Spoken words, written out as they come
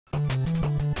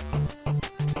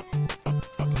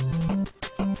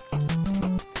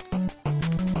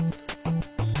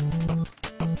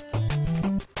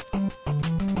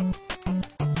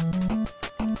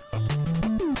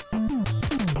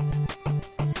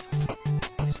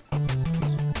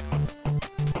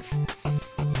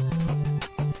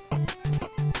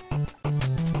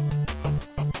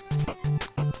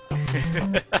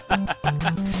Hey,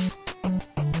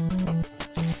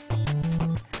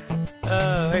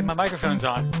 my microphone's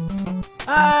on.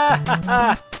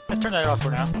 Ah! Let's turn that off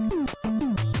for now.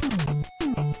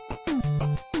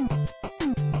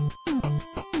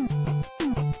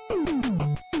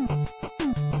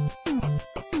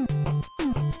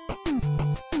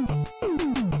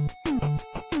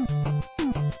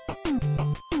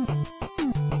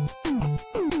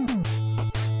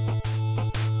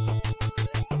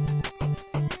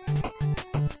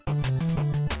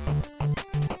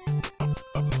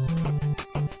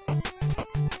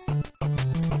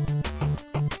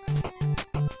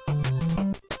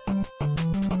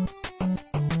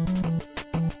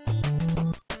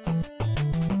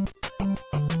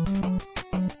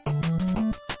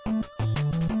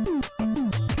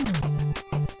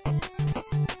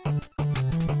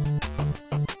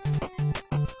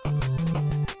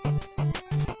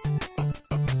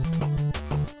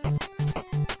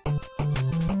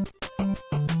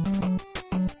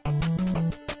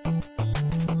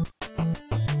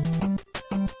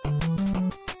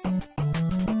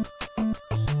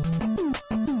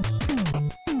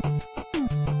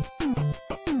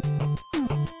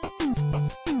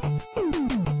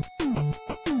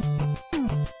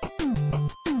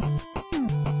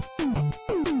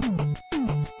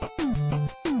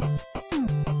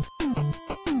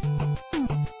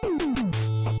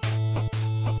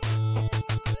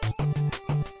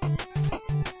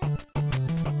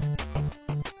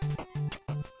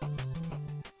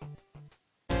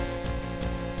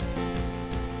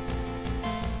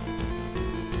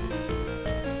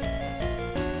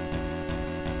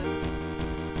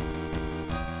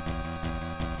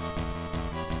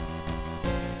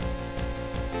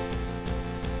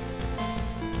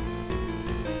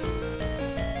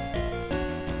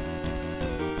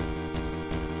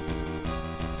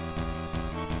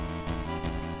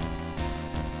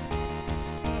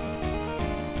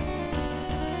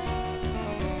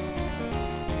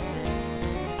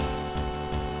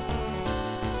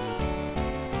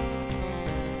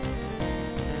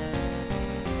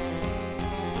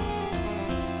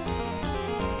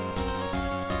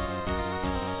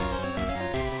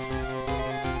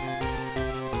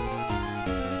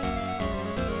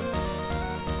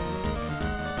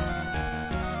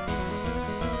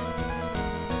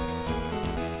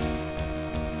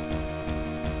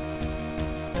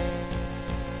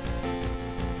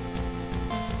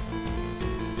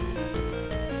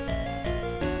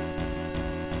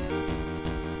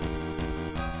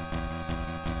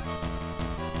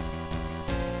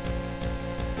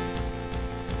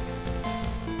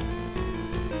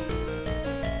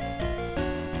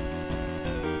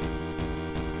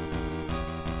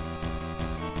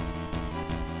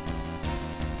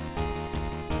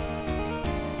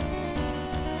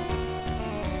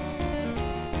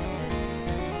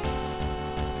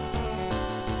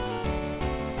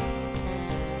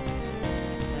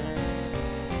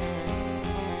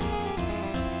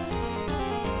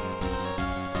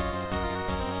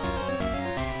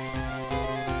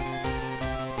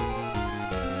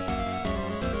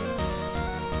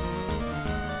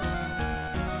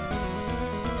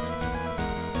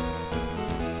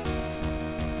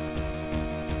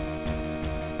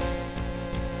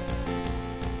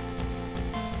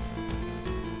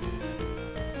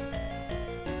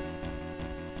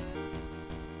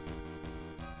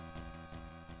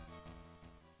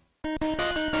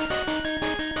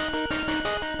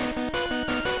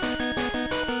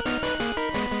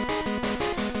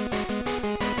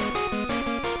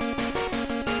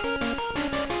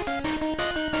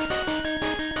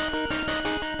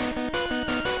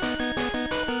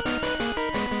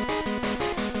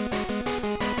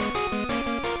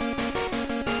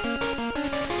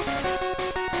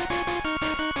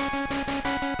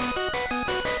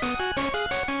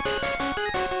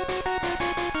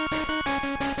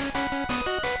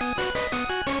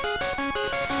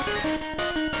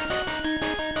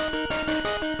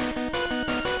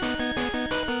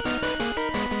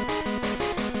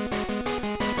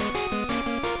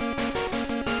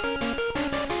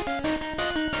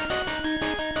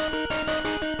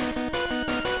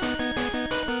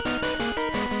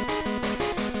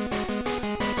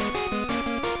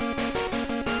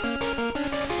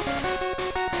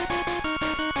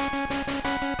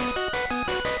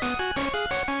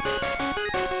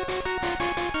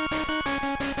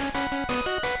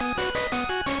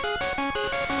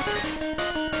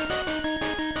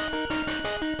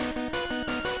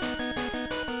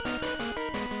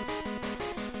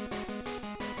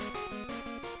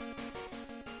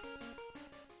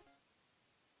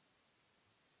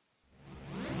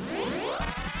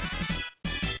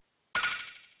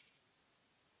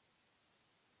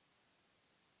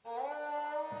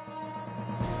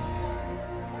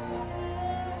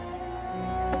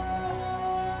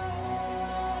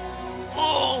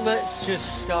 let's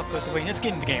just stop with the waiting. Let's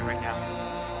get into the game right now.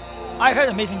 I've had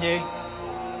an amazing day.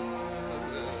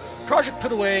 Project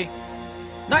put away.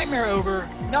 Nightmare over.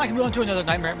 Now I can move on to another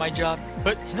nightmare at my job.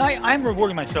 But tonight I'm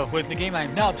rewarding myself with the game I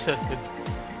am now obsessed with.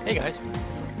 Hey guys.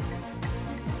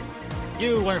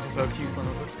 You wonderful folks. You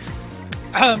wonderful folks.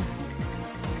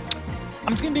 I'm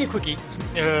just gonna be a quickie.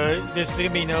 There's gonna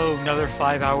be no another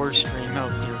 5-hour stream. Oh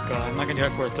dear God, I'm not gonna do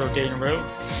that for a third day in a row.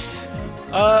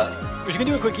 We're just gonna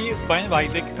do a quickie by End of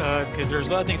Isaac because there's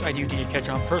a lot of things I do need to catch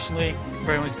on personally.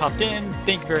 For everyone who's popped in,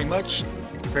 thank you very much.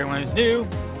 For everyone who's new,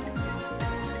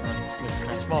 this is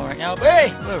kind of small right now, but hey,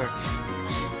 whatever.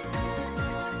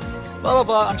 Blah blah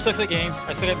blah. I'm stuck at games.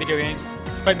 I suck at video games,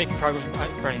 despite making progress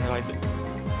by End of Isaac.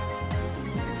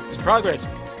 There's progress.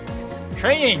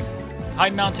 Training. High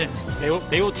mountains.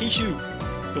 They will teach you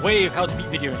the way of how to beat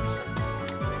video games.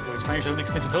 So just find yourself an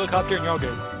expensive helicopter and you're all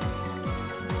good.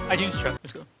 iTunes truck.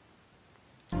 Let's go.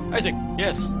 Isaac.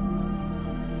 Yes.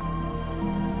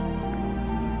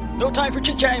 No time for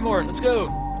chit chat anymore. Let's go.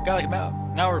 Got like about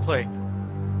an hour to play.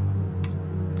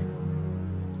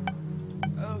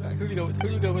 Oh God, who do you go with? Who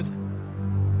do you go with?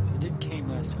 So you did Cain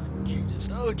last time. Judas.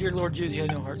 Oh dear Lord, Judas, you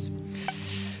had no hearts.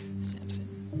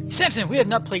 Samson, we have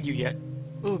not played you yet.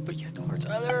 Oh, but you had no hearts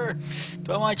either.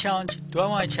 Do I want to challenge? Do I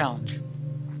want to challenge?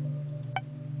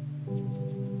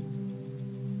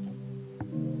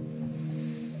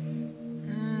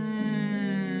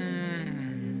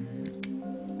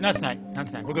 Not tonight. Not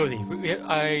tonight. We'll go with Eve.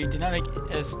 I did not make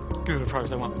as good of a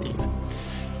progress as I want with Eve.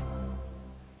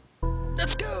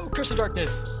 Let's go! Curse of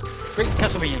Darkness. Great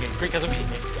Castlevania game. Great Castlevania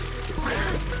game.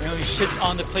 It only shits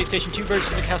on the PlayStation 2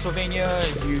 version of Castlevania.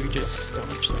 You just don't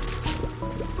understand.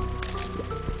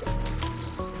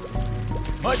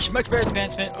 Much better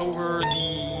advancement over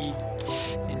the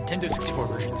Nintendo 64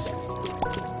 versions.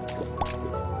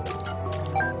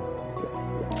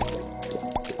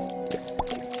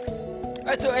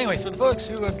 Alright, so anyway, for the folks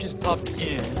who have just popped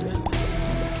in,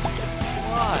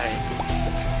 why?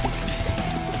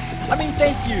 I mean,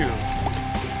 thank you!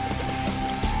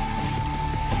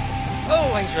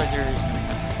 Oh, he's right there, he's coming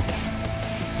back.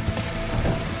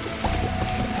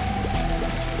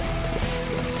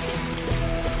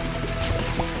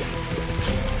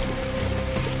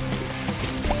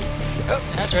 Oh,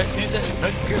 that's right, as soon as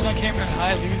that appears on camera,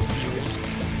 I lose viewers.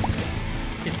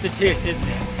 It's the tooth, isn't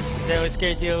it? Is that what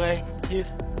scares you away?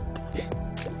 Tooth?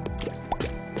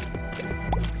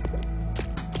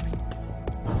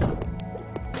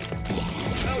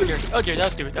 Oh dear, that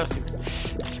was stupid,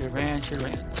 Should've ran.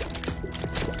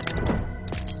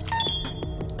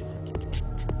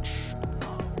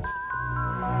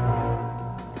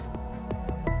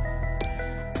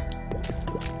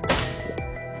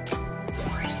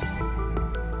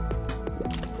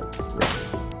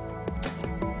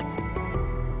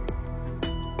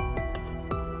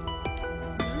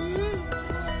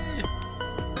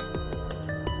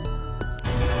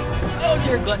 Oh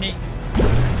dear, gluttony.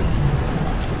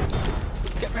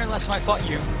 Can't remember last time I fought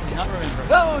you. I do not remember.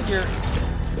 Oh dear.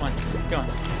 Come on.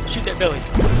 Shoot that belly.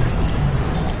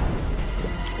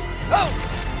 Oh!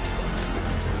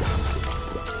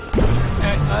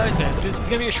 Alright, as I said, this is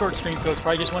gonna be a short stream, folks.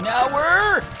 Probably just 1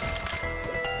 hour!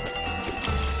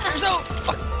 There's no...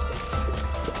 Fuck!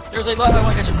 There's a lot I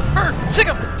want to catch him. Burn! Sick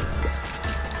him!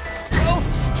 Oh,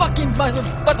 fucking my little...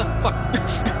 What the fuck?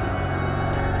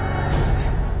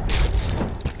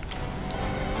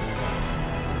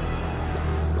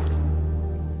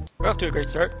 We're off to a great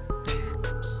start.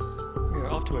 We are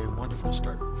off to a wonderful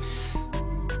start.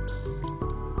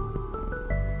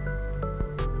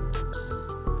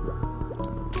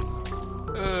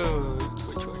 Oh,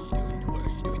 Twitch, what are you doing? What are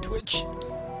you doing, Twitch?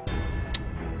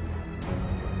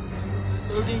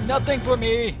 Loading nothing for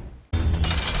me!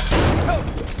 Oh!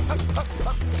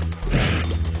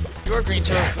 You're green,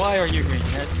 sir. Why are you green?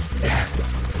 That's...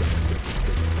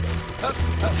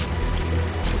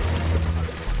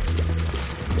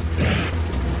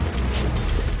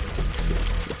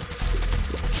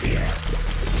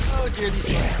 Oh dear, these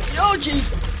guys. Oh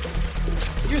jeez!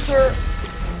 You, sir,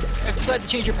 have decided to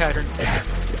change your pattern.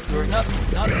 You're not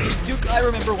the Duke I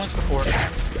remember once before.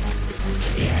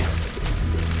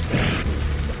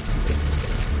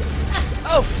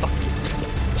 Oh fuck!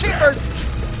 See it birds!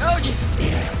 Oh jeez!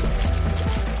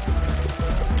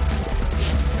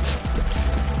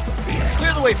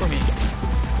 Clear the way for me!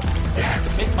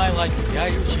 Make my life easy.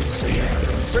 I choose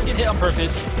to start getting hit on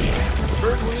purpose.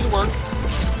 Bird will do the work.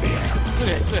 Look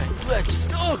at that.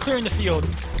 Just, oh, clearing the field.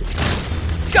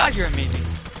 God, you're amazing.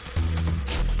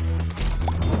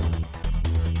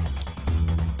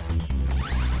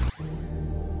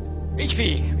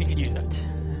 HP. We could use that.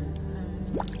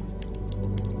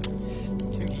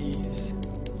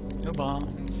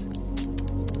 bombs.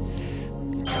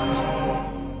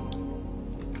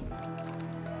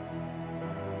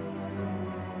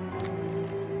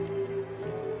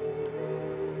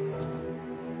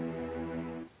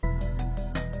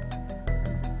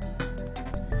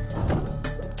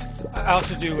 I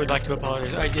also would like to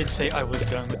apologize. I did say I was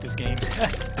done with this game.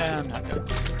 I'm not done.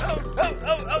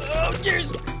 Oh,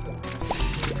 cheers!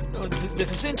 Oh,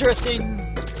 this is interesting.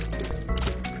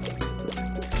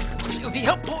 It would be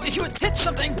helpful if you would hit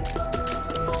something.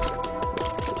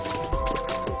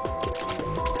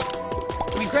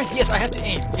 I mean, granted, yes, I have to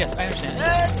aim. Yes, I understand.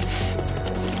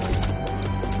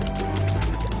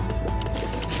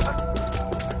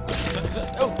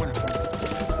 Oh, wonderful.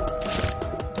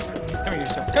 Come here,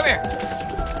 son. Come here!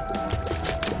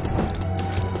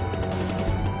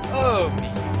 Oh, me.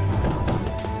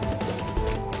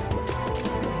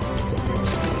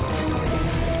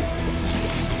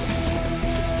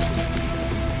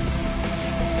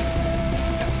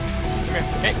 Come here.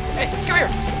 Hey, come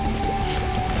here!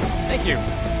 Thank you.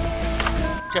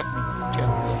 Jeff.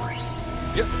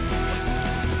 Yep.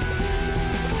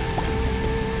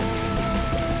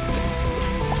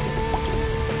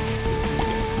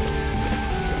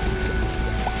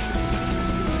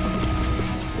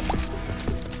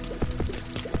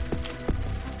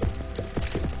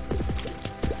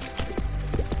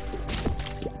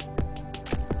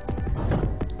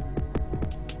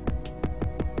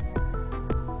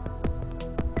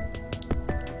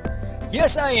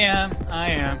 Yes, I am.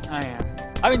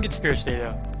 I'm in good spirits today,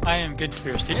 though. I am good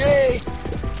spirits today.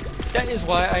 That is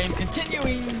why I am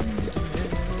continuing.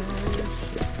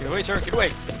 Yes. Get away, sir. Get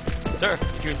away. Sir,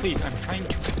 if you would please, I'm trying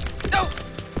to... No!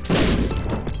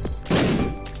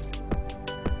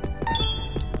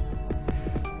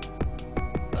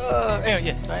 Anyway,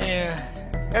 yes, I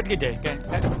had a good day. Okay?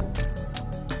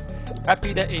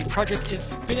 Happy that a project is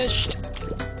finished.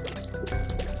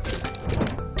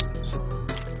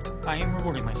 I am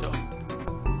rewarding myself.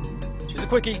 Just a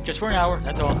quickie, just for an hour,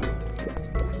 that's all.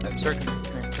 Sir,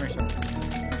 come here, sir.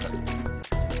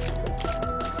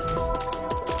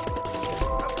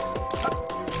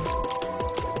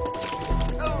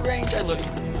 Oh, range, I love you.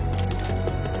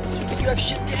 So you have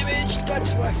shit damage,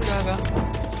 that's what I forgot about.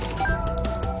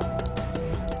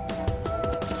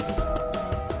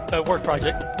 Work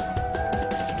project.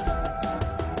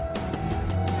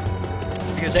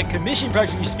 Because that commission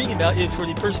project you're speaking about is for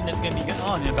the person that's going to be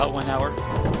on in about 1 hour.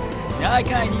 Now I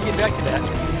kind of need to get back to that.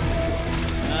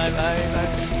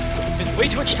 I've missed way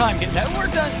too much time getting that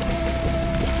work done.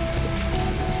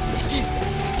 Jeez.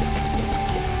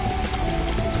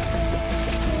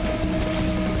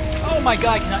 Oh my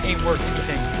god, I cannot aim work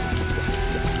anything.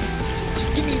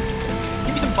 Just give me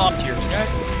some bomb tears, alright?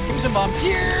 Give me some bomb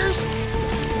tears.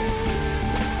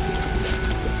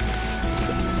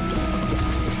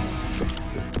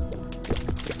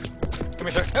 Come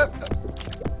here, sir. Oh.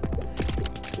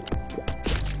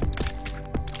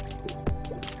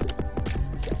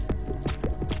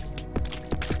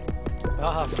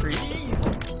 Baja freeze?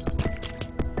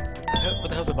 What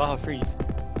the hell's a Baja freeze?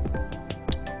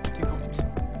 2 points.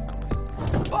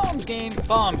 Bombs, game!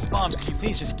 Bombs! Could you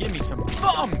please just give me some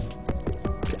bombs?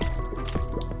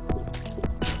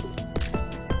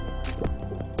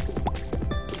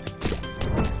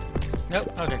 Nope.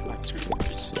 Okay, fine. Screw it.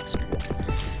 Just screw it.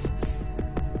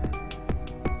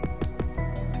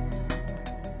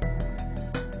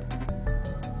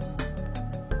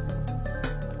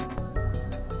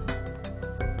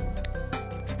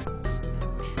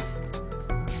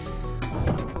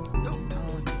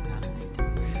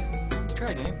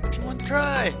 Try, game. What you want to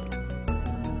try? You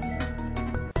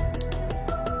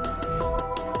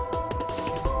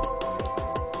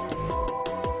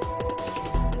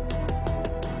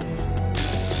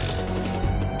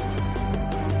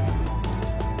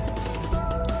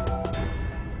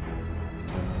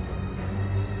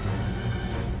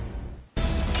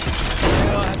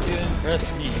don't have to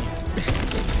impress me.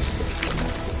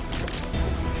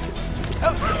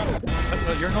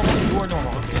 Oh, you're normal. You are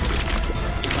normal. Okay.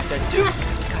 Like that, dude.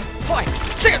 God, fly.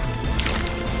 Sing it.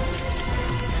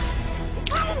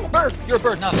 Bird. You're a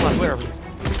bird, not a fly. Whatever.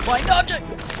 Flying object.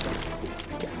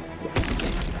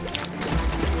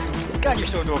 God, you're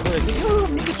so adorable. Oh,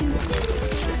 look at you.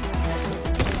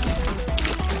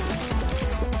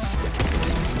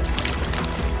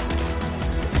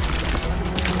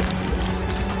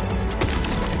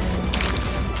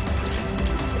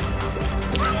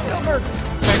 Go, bird.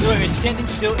 Wait, it's standing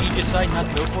still and you decide not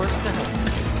to go for it? What the hell?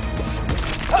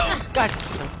 Oh, God.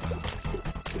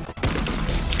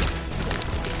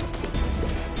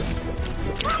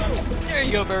 There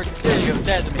you go, bird. There you go.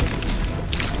 That's amazing.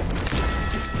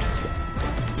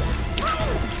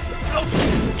 Oh,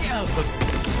 yeah, that was close.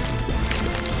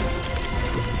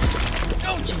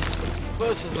 Oh, jeez. That's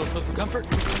close. A little close for comfort.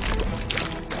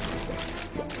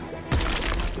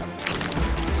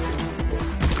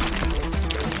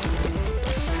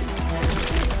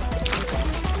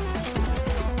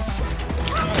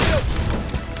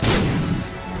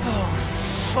 Oh,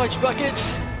 fudge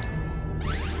buckets.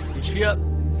 HP up.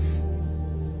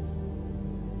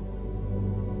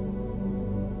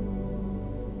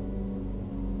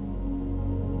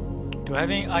 Do I have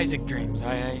any Isaac dreams? No,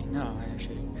 I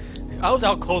actually. I was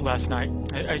out cold last night.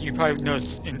 You probably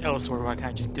noticed in Elsewhere where I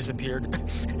kind of just disappeared.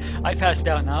 I passed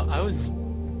out now. I was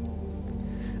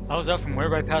out from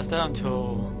wherever I passed out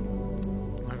until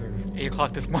whatever, 8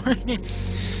 o'clock this morning.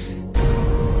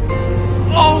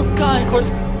 Oh god! Of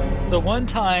course, the one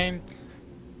time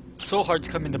Soul Hearts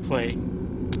come into play.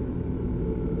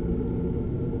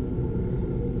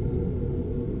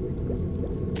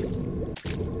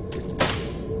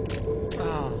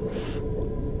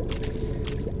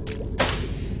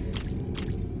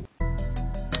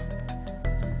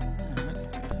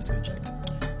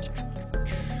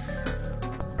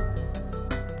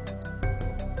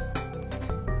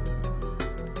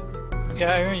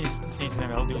 Yeah, I remember you seeing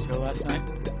some Elder's last night.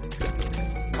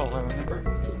 That's all I remember.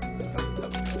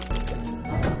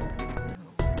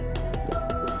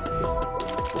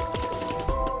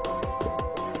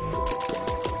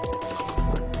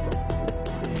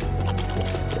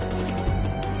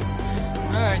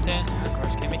 Alright then, of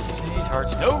course, can't make use of these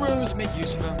hearts. No rooms to make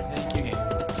use of them. Thank you, game.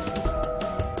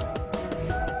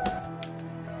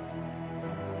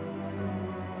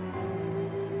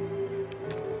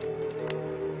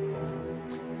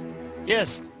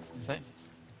 Yes!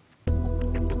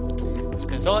 It's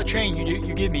because all that train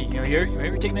you give me. You know, you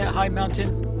ever taking that high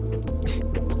mountain?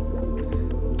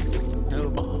 No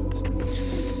bombs.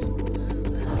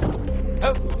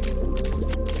 Oh!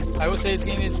 I will say this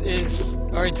game is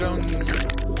already thrown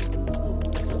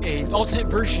an alternate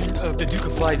version of the Duke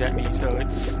of Flies at me, so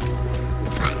it's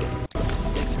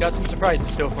got some surprises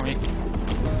still for me.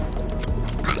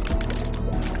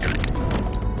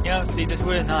 Yeah, see, this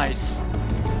would have been nice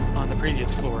on the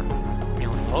previous floor. You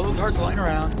know, all those hearts lying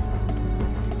around.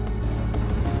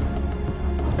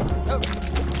 Oh!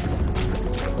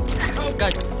 Oh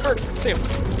god, hurt! Save him!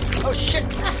 Oh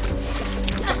shit!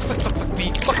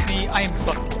 Fuck me, I am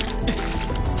fucked.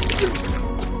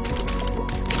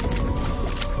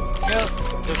 Yeah,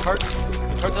 those hearts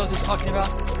I was just talking about.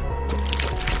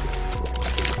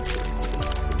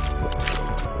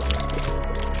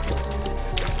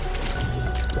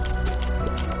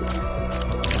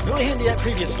 Really handy that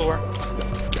previous floor.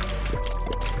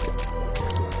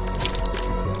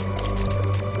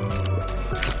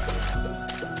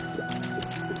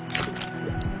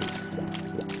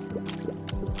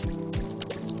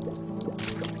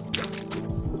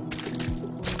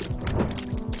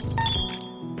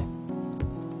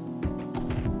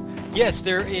 Yes,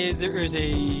 there is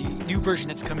a new version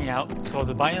that's coming out. It's called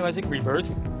the Binding of Isaac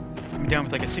Rebirth. It's coming down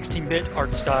with like a 16-bit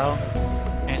art style,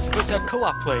 and it's supposed to have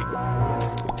co-op play.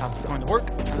 How it's going to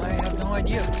work, I have no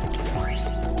idea.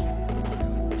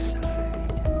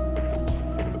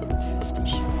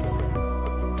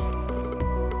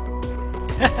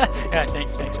 Yeah,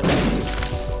 thanks for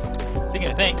that. Speaking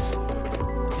of thanks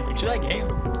for that game.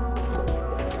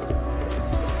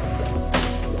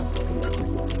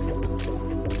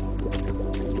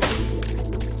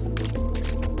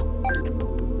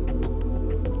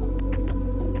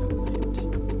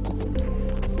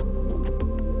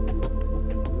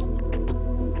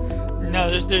 No,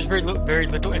 there's very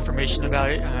little information about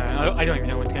it. I don't even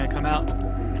know what's going to come out.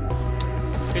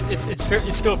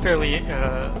 It's still fairly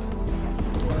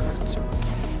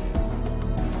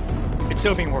it's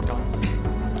still being worked on.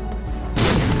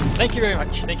 Thank you very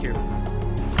much. Thank you.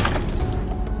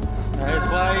 That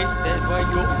is why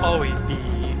you'll always be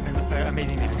an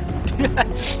amazing man.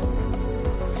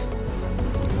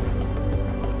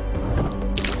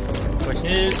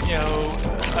 Question is, you know,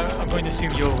 I'm going to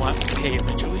assume you'll want to pay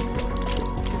eventually.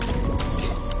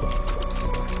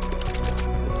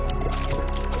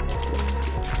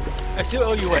 I still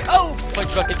owe you what? Oh,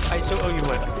 fudge buckets! I still owe you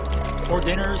what? 4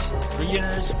 dinners? 3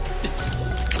 dinners?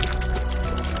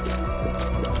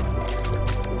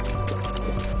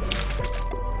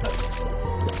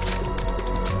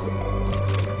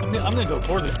 I'm gonna go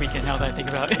board this weekend now that I think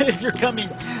about it. If you're coming,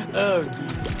 oh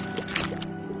jeez.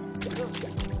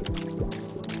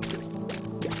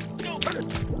 Go, bird!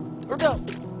 Or go!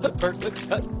 Look, bird! Look!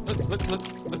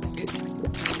 Look!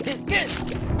 Get!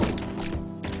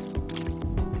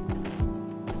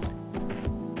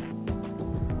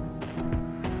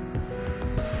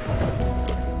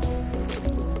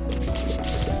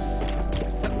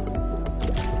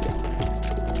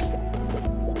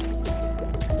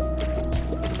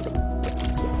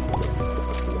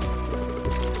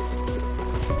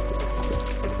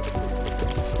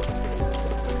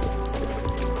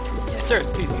 sir,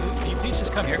 please, can you please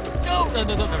just come here? No, no,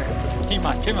 no, don't come here.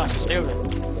 Change your mind, just stay over there.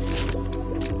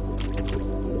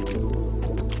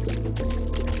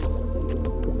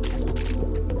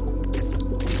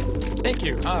 Thank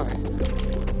you. All right.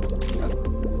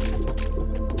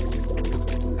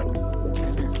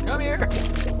 Come here.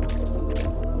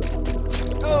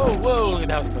 Oh, whoa!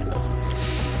 That was close. That was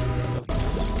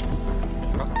close.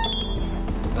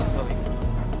 Oh, easy.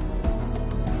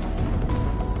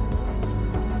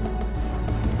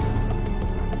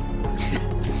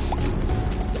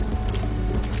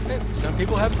 Some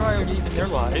people have priorities in their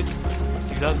lives.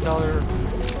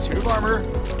 $2,000 suit of armor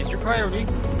is your priority.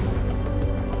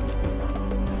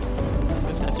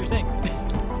 That's your thing.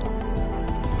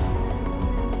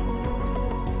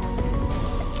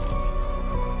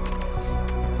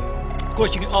 Of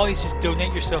course, you can always just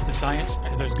donate yourself to science.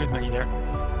 There's good money there.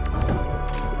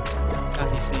 Got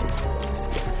these things.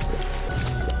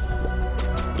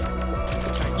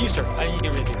 Alright, you sir, I need to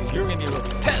get rid of you because you're going to be a real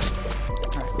pest.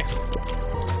 Alright, excellent.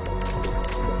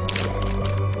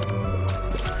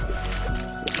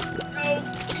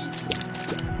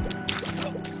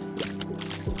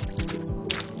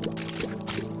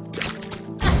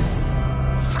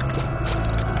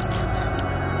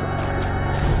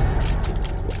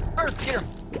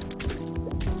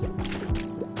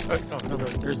 Oh, no,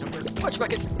 there is no more. Watch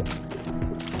buckets! Come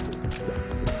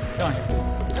on here.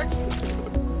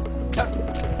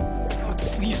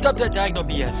 Will you stop that diagonal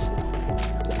BS?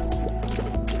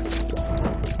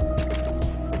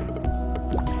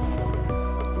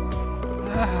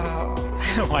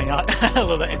 Why not? I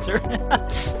love that answer.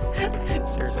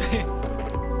 Seriously.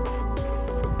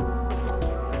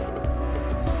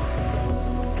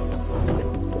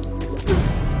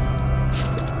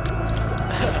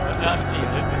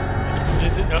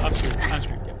 No, I'm screwed. I'm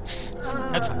screwed. Yeah.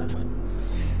 That's fine. That's fine.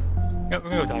 Yeah, we're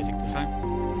gonna go with Isaac this time.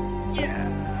 Yeah.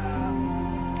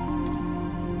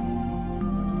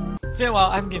 It's been a while.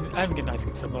 I haven't given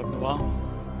Isaac some love in a while.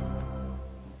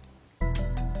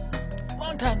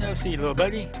 Long time no see, little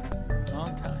buddy.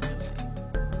 Long time no see.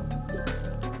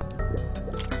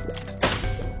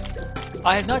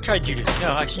 I have not tried Judas.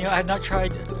 No, actually, I have not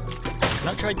tried.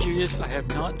 Judas. I have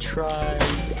not tried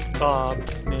Bob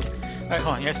Smith. Alright,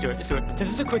 hold on, yeah, let's do it. Since this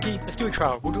is a quickie, let's do a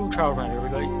trial. We'll do a trial run,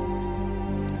 everybody.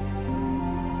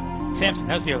 Samson,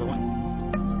 that's the other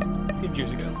one. Let's give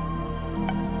Judas a go.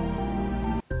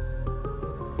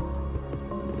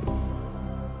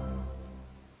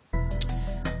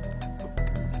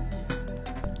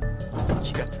 What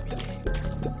you got for me?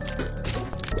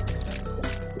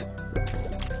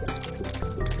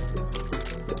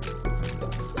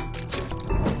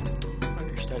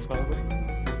 Your stats, by the way.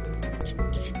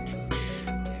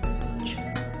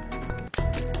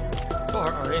 So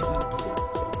hard already.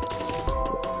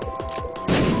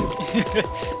 Yeah.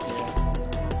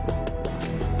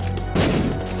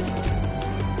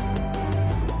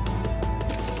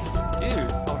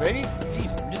 Dude, already?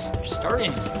 Jeez, I'm just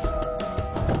starting.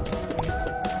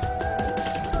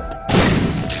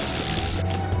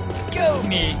 Go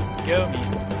me! Go me.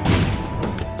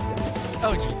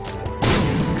 Oh jeez.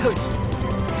 Oh jeez.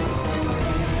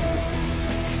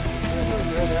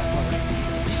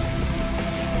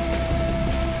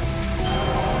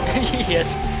 Yes.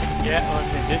 Yeah,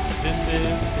 honestly, this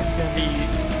is gonna be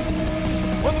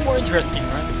one of the more interesting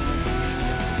runs.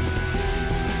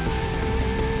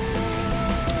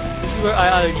 This is where I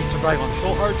either can survive on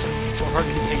soul hearts or heart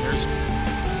containers.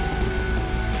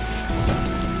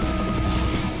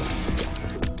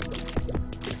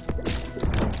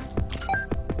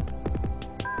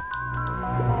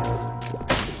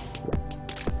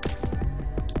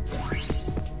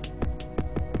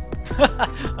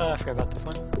 I forgot about this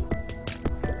one.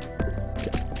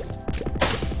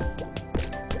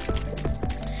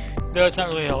 Though it's not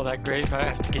really all that great if I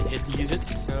have to get hit to use it,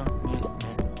 so yeah.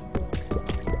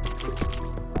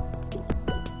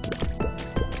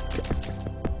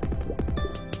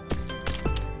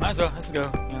 Might as well, let's go. You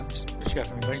know, what you got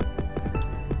for me, buddy?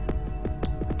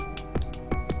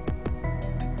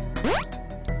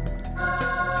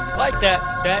 Like that.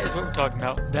 That is what we're talking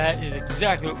about. That is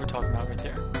exactly what we're talking about right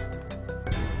there.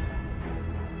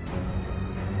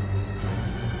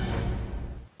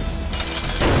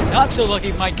 Not so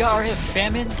lucky, my god, I have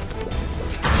famine.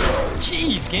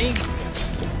 Jeez, game.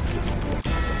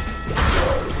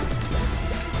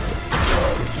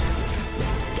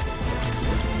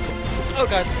 Oh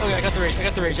god, I got the rage,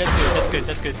 that's good,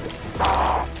 that's good.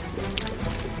 Come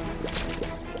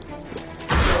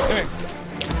here.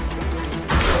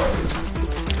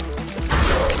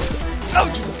 Oh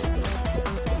jeez.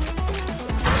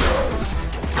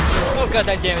 Oh god,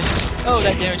 god, that damage. Oh,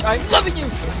 that damage. I'm loving you!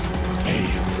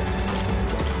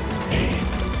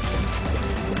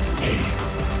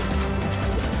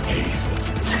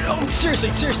 Oh,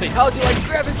 seriously, how do I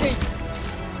gravitate?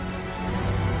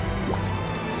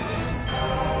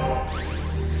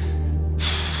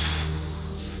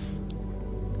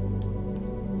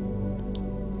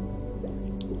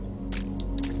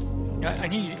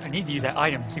 I need to use that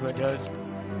item, see what it does.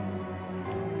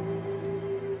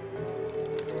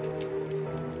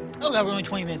 Oh god, we're only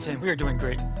 20 minutes in. We are doing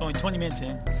great. Only 20 minutes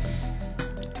in.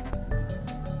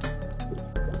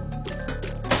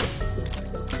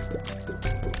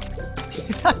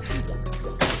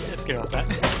 Let's get off that.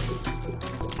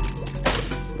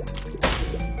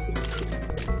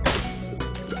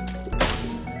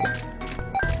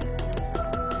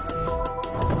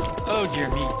 Oh dear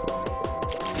me.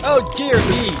 Oh dear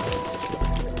me!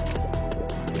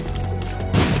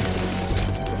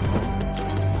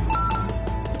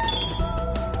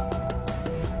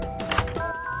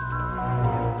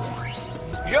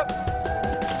 Speed up!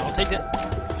 I'll take it.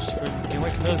 Just for getting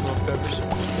away from those little buggers.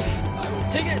 I will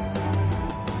take it!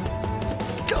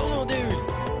 Go, little dude!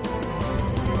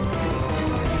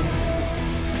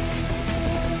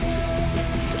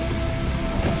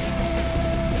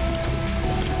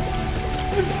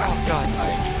 Oh god,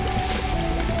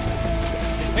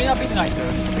 this may not be the night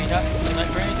though. This may not be the night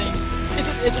for anything.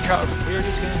 It's a trial. We are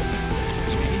just gonna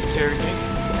get used to everything.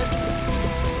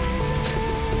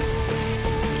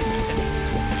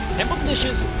 Sample the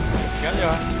dishes. Here they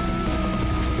are.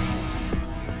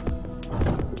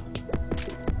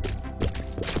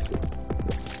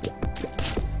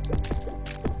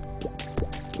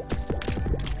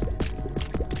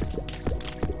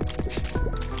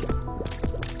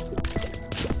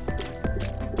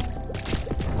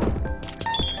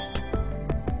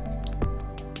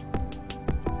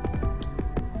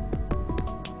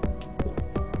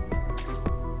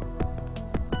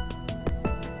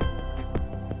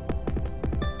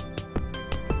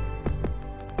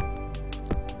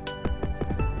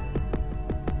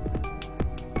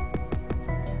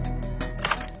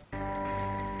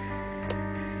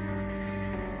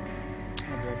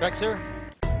 Back, sir.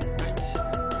 Right.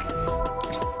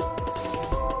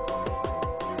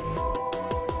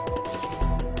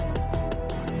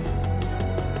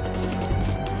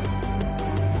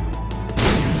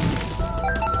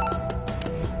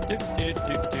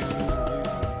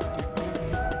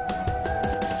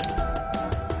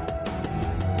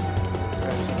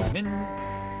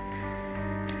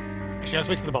 Actually, let's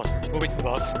wait to the boss first. We'll wait to the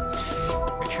boss.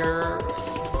 Make sure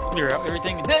clear out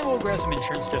everything, and then we'll grab some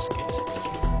insurance just in case.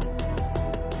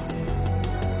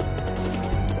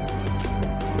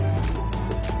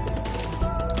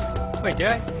 Wait, did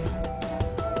I?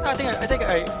 I think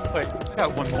I wait, I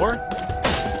got one more.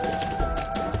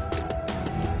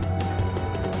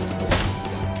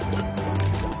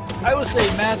 I will say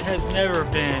math has never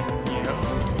been, you know,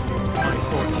 my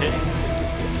forte.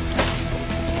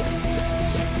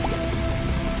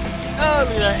 Oh,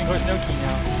 look at that, and of course no key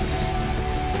now.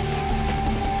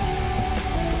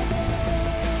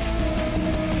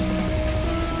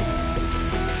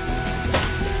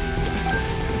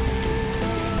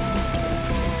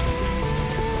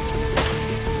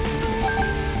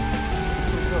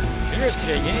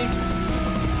 Today, game.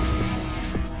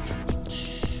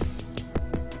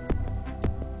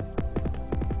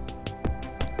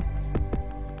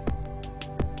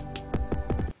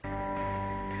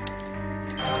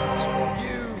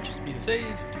 You just be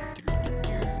safe.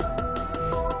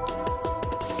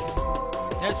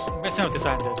 That's not what this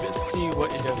item does. But let's see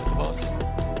what it does with the boss.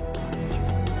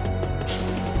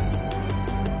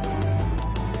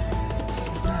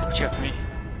 What you got for me?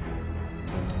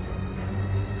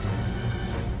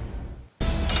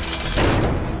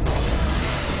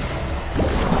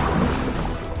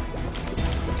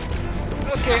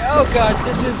 Okay, oh god,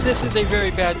 this is a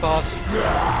very bad boss.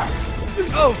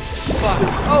 Oh fuck.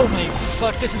 Oh my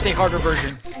fuck, this is a harder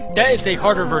version. That is a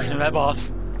harder version of that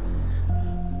boss.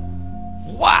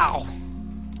 Wow!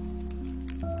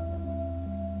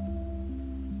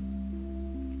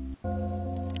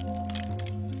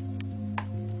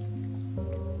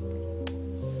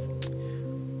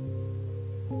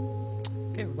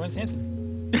 Okay, we're going to Samson.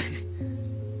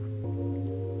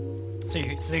 So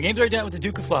the game's already done with the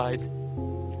Duke of Flies.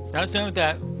 So now it's done with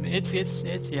that. It's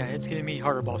giving me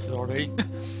harder bosses already.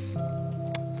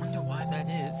 Wonder why that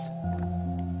is.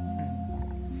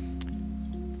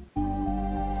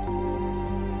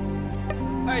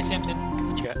 Alright, Samson,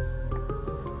 what you got?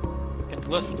 Got the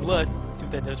lust for the blood. Let's see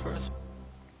what that does for us.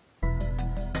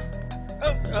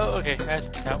 Oh, okay, that's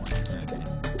that one. Okay.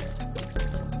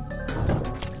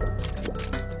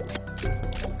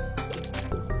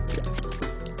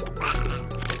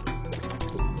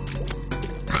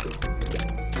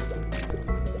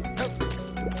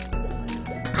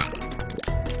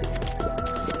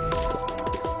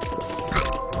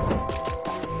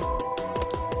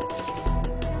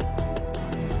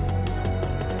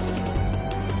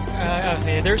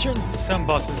 Honestly, there's some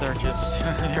bosses that are just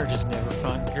they're just never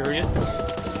fun. Period.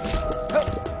 Oh,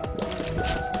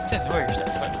 sense warrior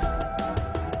stats. But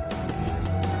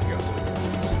here also.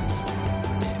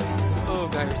 Oh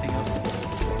god, everything else is.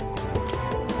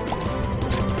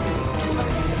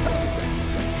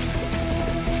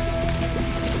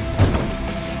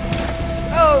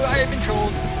 Oh, I have been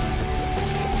trolled.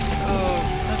 Oh,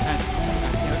 sometimes,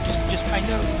 you know,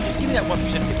 just give me that 1%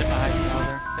 to get that eye out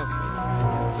there. That would be amazing.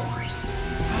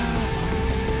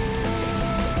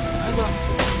 Nice one.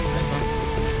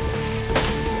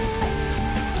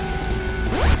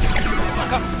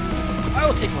 Luck up. I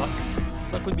will take luck.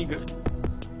 Luck would be good.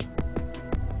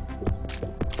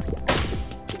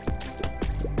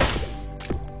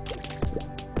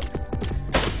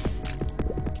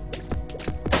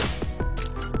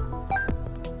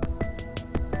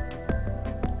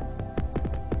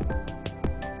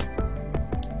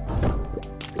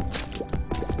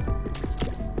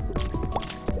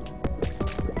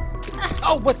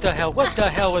 Oh, what the hell? What the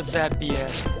hell was that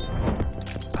BS?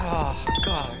 Oh,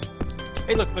 God.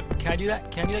 Hey, look, can I do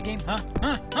that? Can I do that game? Huh?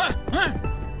 Huh? Huh? Huh?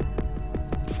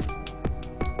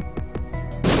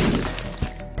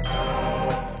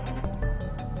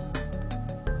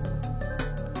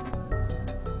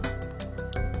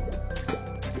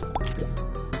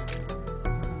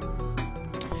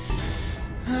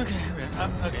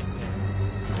 Okay.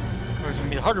 Where's gonna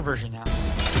be the harder version now?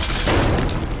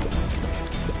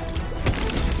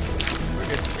 We're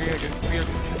good.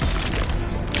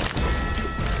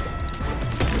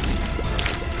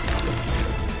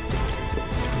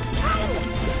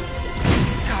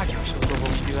 God, you're so low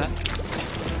when you do that.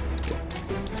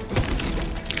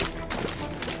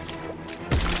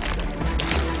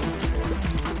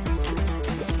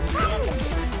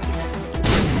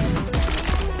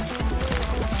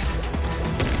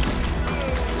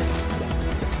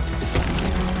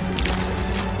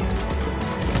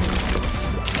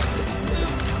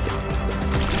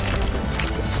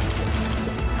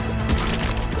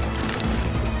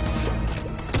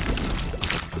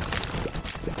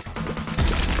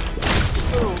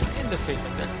 The face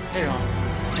like that. Hey on.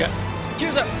 Jet.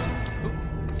 Cheers up! Ooh.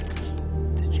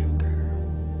 The Joker.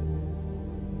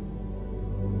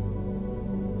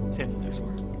 Save the next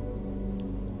one.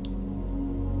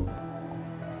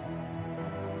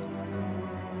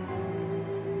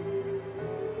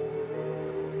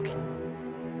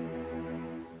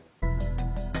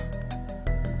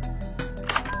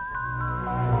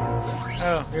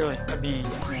 Oh, really? A bean.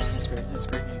 Yeah, that's great. That's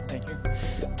great. Thank you.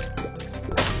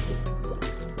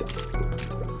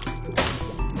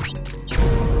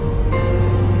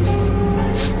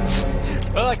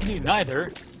 Well, I can do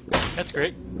neither. That's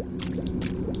great.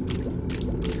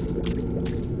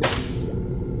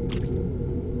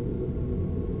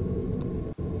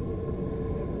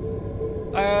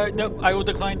 Nope, I will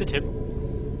decline the tip.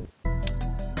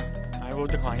 I will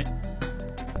decline it.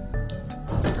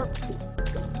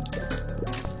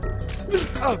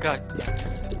 Oh god. Yeah.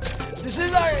 This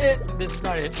is not it! This is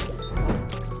not it.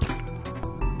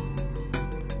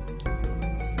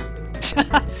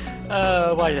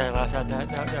 Why did I laugh at that?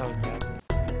 That was bad.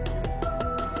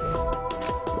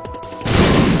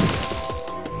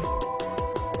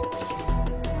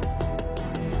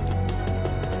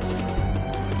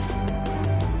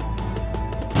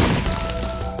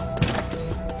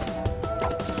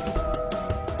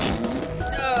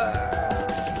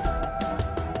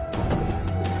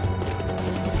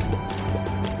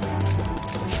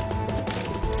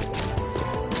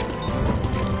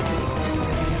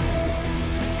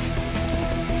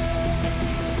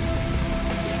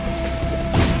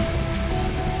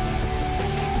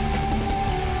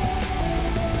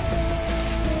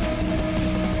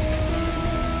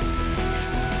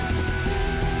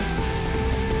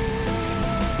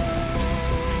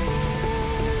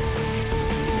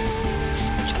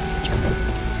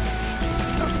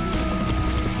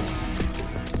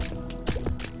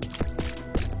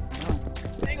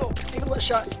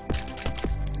 Shot.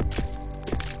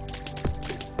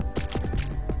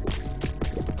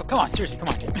 Oh, come on, seriously, come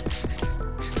on, dude.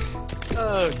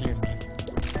 Oh, dear me.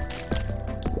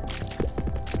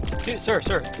 Sir,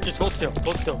 just hold still,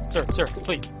 sir,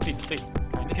 please.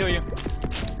 Trying to kill you.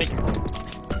 Thank you.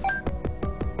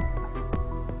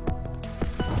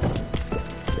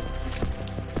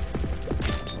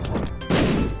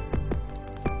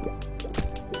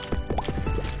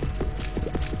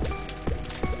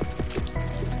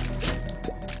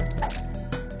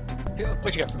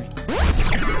 What you got for me?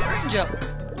 Range up.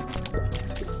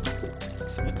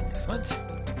 Excellent.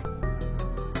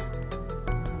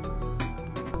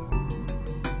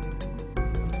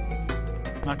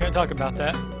 Not gonna talk about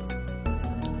that.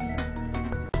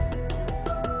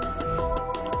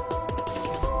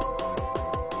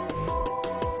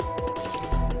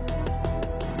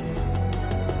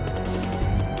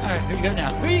 Alright, who you got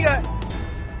now? Who you got?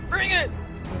 Bring it!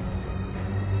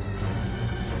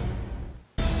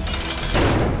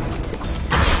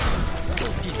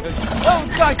 Oh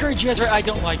god, Gertie Jr. That's right, I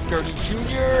don't like Gertie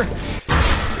Jr.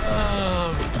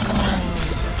 Oh,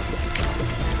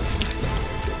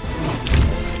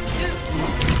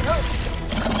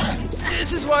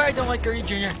 this is why I don't like Gertie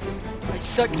Jr. I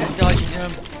suck at dodging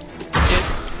him.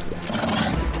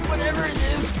 Whatever it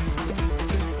is.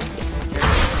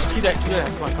 Just keep that,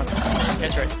 come on.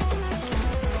 That's right.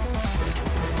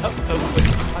 Oh, wait.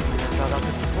 I've thought about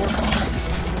this before.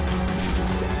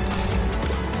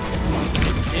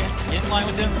 Get in line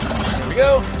with him. There we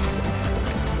go.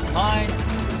 Line.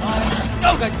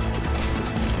 Oh god.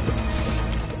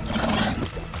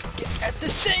 Get at the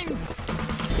same.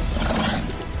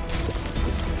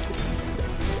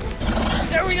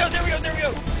 There we go.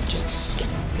 Just.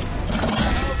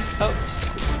 Oh,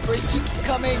 where he keeps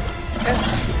coming. And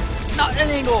not an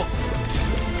angle.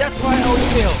 That's why I always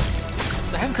fail.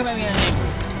 So have him come at me at an angle.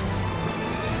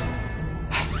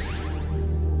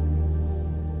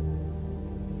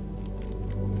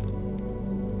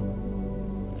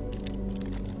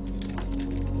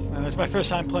 It's my first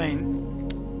time playing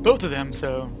both of them,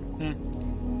 so.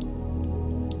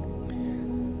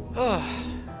 Oh.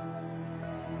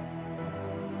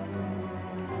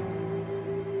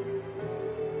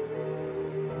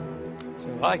 So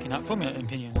I cannot form an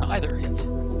opinion on either yet.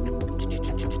 Don't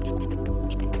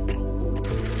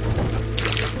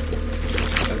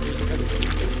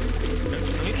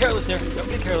get careless there. Don't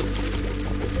get careless.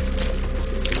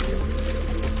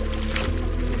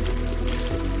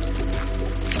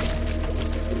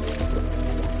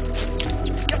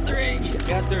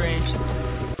 Got the range.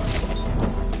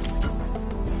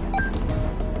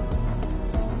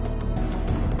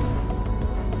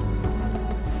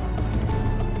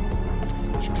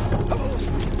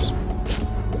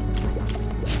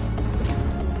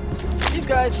 These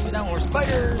guys, now more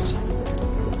spiders.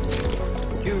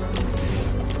 You.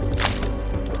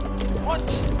 What?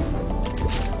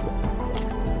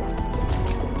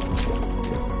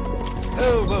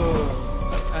 Oh, whoa.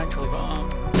 Actually, bomb.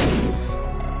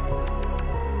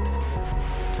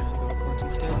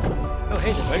 Oh,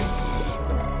 hey there, buddy.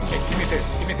 Hey, do me a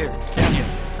favor.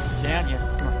 Down here.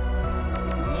 Come on.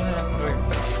 Over here.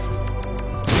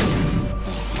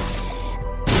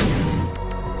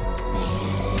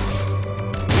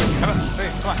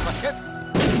 Come on. Yep.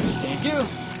 Thank you.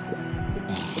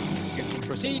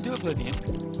 Proceed to oblivion.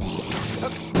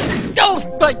 Oh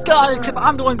my god, except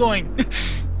I'm the one going.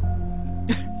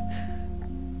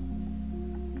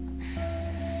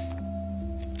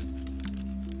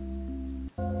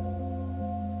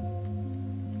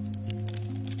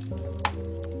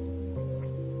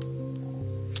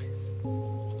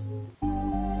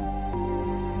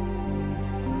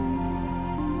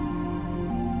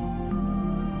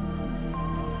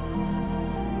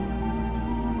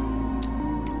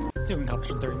 See if we can accomplish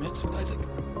in 30 minutes with Isaac.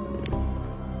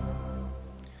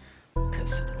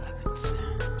 Because of the 11th.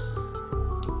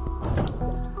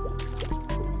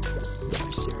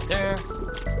 Stay right there.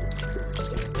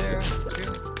 Stay right there.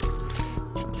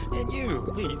 And you,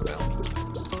 please, by all means.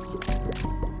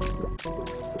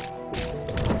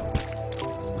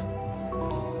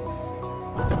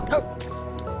 Oh!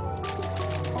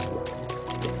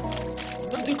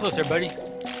 Don't too close there, buddy.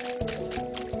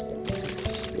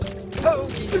 Oh,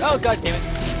 geez. Oh, god damn it.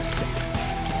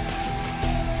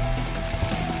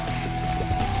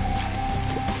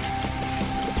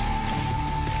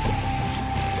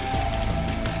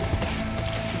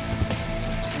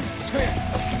 Square.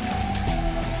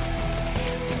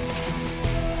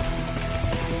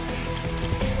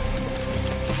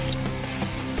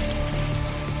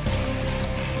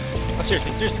 Oh,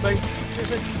 seriously, buddy.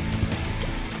 Seriously.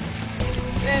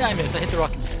 And I missed. I hit the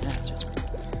rock instead. That's just weird.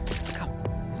 Come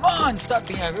on, stop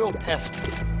being a real pest.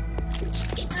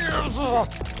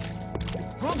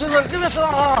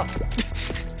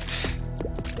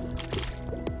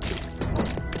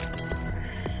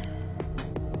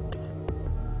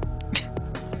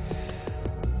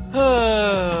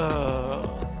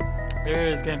 There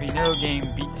is gonna be no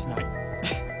game beat tonight.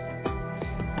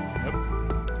 Nope.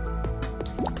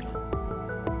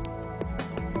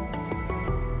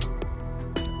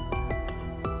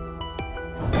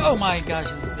 Oh my gosh,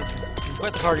 this is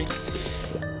quite the party.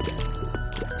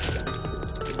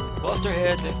 She's lost her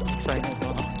head, the excitement is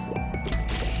going on.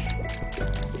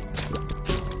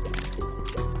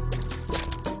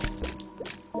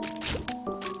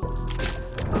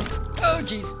 Oh,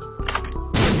 jeez.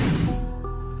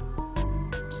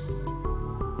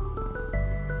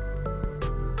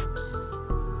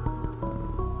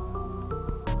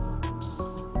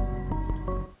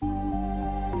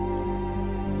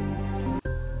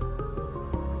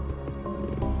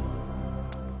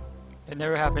 That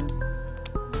never happened.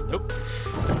 Nope.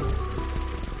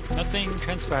 Nothing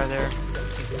transpired there.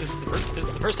 This is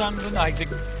the first time with Isaac.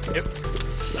 Yep.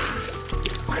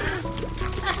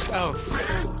 Oh.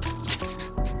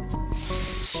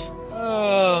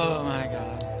 Oh my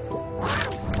god.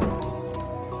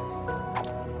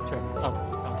 Sure, I'll take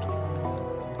it.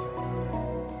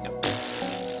 Yep.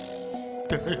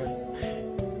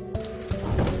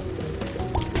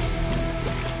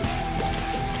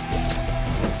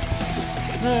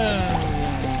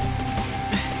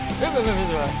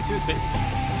 Two spades.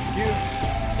 Thank you.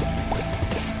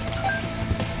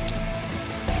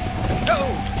 No!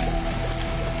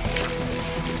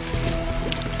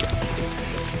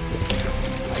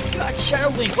 God, Shadow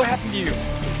Link, what happened to you?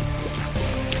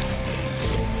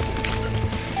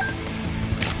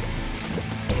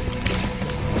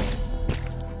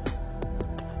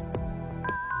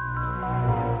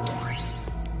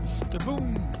 Mr. Boom!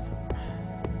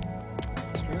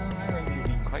 Mr. Iron, you're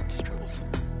being quite troublesome.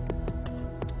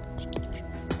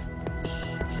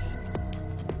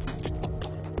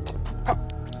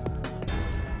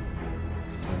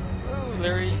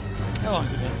 Larry, how long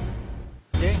has it been?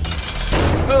 Okay.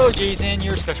 Oh, Jason,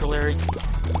 you're special, Larry.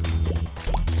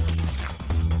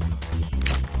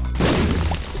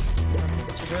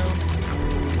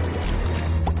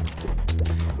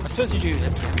 I suppose you do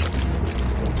that.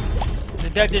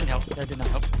 That didn't help. That did not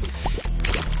help.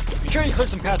 I'm sure you cleared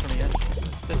some paths for me.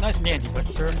 That's nice and dandy, but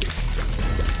sir,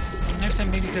 next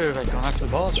time maybe you could have like gone after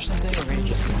the boss or something, or maybe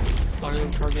just auto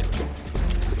target.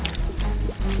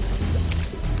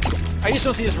 I just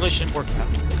don't see this relationship working out.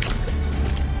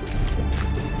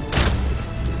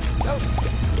 Oh,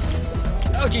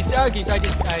 oh, geez, I didn't.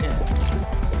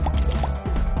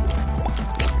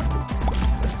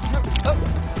 No, oh.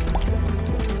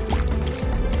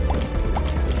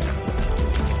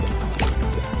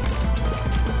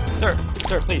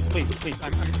 Sir, please,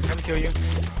 I'm trying to kill you.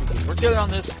 We'll work together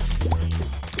on this.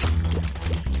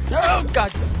 Oh,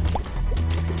 God.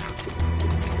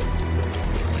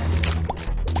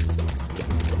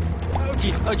 Oh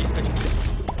jeez.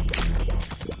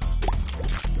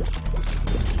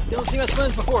 You don't seem as fun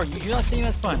as before. You do not seem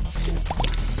as fun.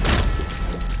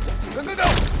 Go!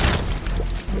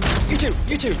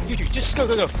 You two. Just go.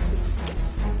 Oh!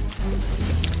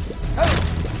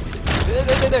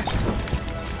 There.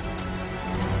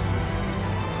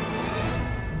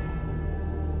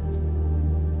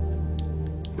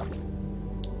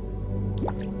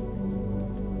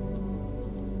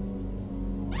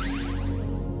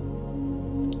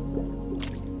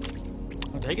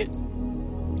 Take it.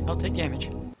 I'll take damage.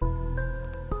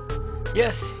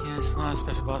 Yes, a lot of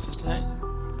special bosses tonight.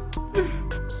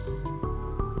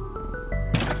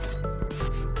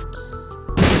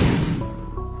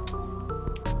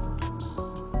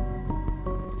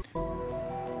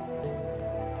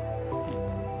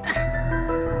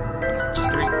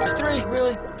 Just three,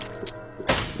 really?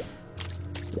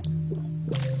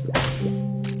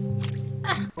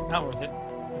 Not worth it.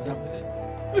 It's not worth it.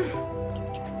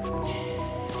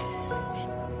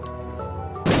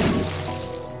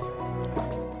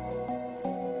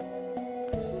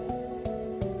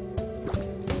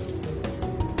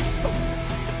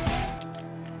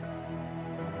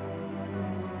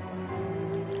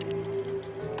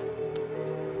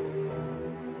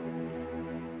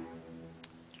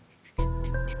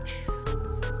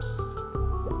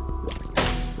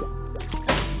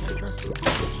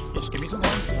 Just give me some more,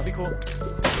 that'll be cool.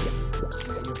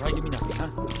 Okay, you'll probably give me nothing, huh?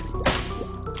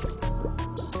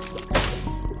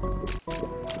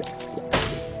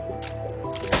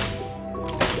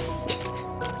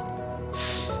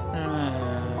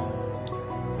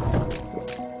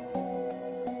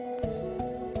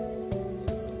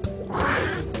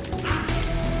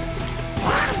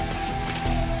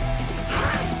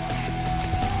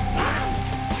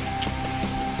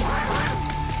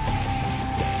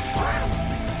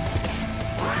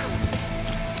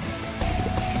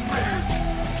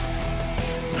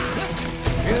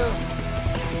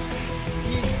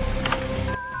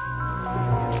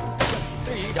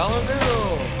 $3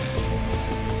 bill!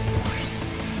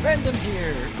 Random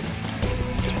tears!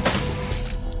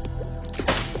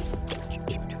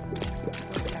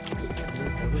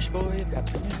 Publish boy of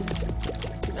happiness.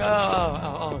 Oh,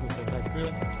 all over the place. Nice.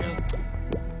 Really?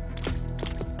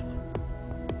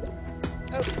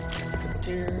 Oh,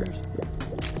 tears.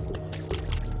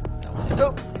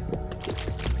 Oh!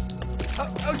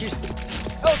 Oh, jeez!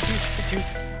 Oh, tooth! The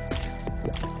tooth!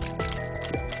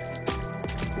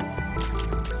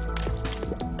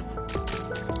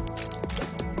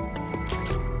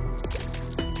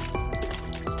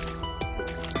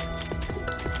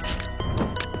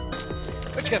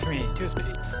 What you got for me? 2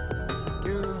 spades.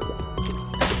 2.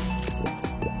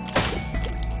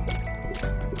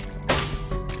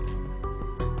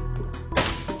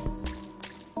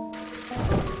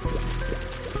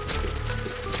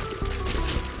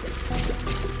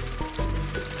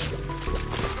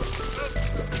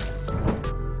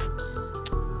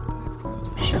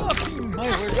 Shocking! My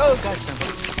word! Oh, got some.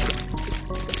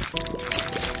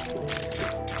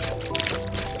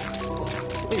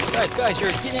 Please, guys,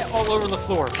 you're getting it all over the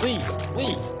floor. Please.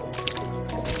 You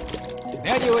have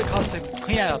no idea what it costs to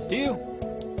clean that up, do you?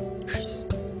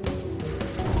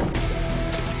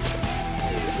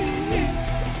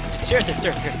 Sure,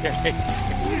 hey.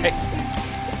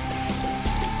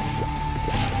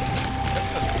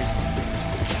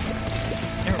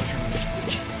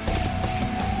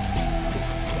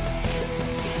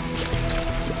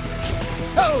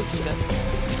 Oh, do that.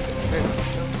 Very good.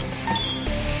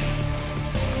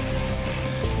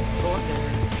 So up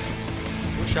there.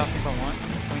 Go shopping if I want.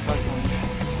 25 coins.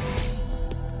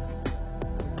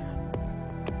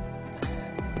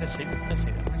 Let's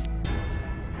see that right.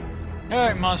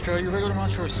 Alright, Monstro. Your regular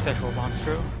Monstro or special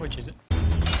Monstro? Which is it?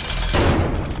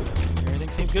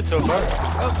 Everything seems good so far.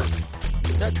 Oh!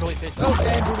 That trolley face. Oh,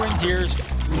 and boomerang tears.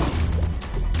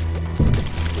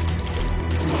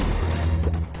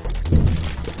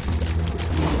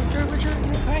 Richard, you're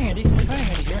kinda handy.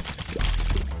 Here.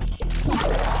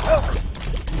 Oh!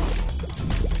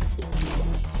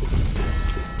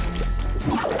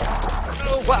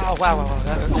 Oh, wow.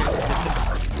 That was a distance.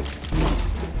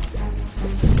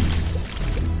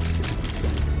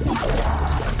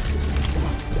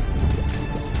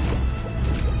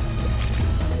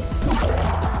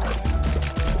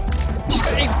 Just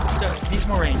gotta aim. Needs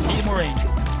more range.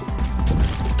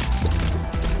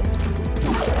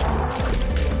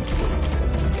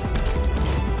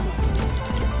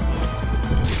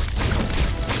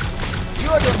 You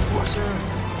are done for, sir.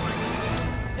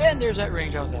 And there's that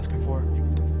range I was asking for.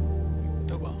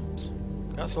 No bombs.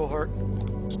 Got soul heart.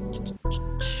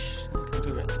 Let's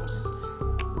do red soul.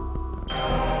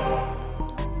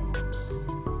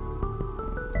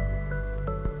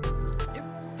 Yep,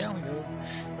 down we go.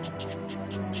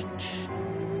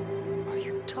 What are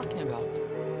you talking about?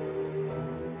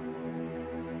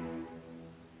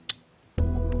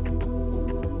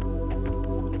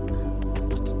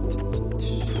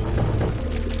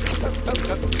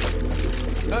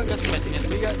 Oh, got some messiness.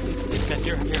 We got this mess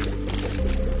here.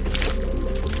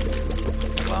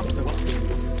 No bombs.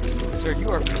 Sir, you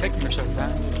are protecting yourself,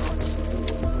 man. Bombs.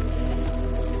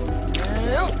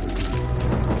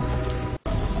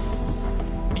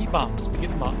 Need bombs. Get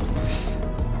some bombs.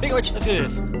 Speaking of which, let's do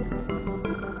this. Totally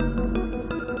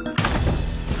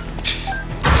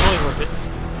worth it.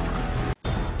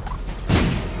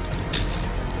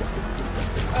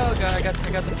 Oh god, I got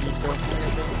the key still.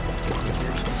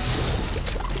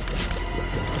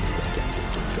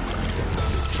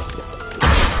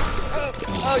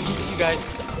 Oh, jeez, you guys.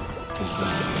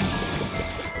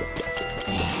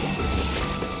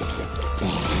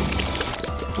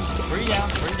 Hurry down.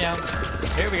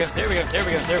 There we go.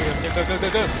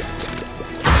 Go.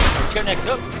 Let's go next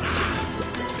up.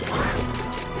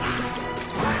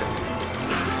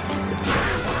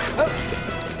 Oh.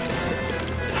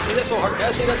 See that soul heart?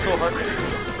 Gotta see that soul heart.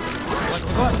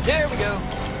 Come on. There we go.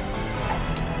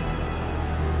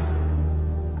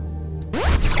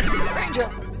 Range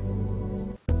up.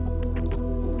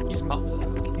 Use bombs.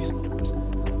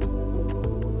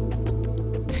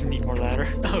 Need more ladder.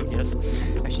 Oh, yes.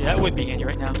 Actually, that would be handy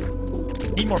right now.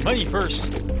 Need more money first.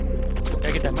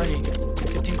 Gotta get that money.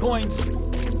 15 coins.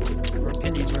 Or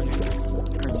pennies, or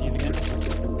currencies again.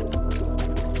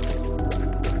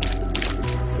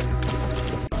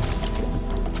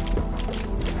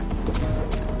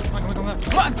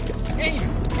 Come on! Aim!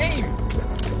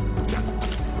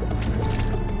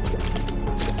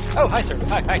 Oh, hi, sir.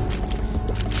 Hi.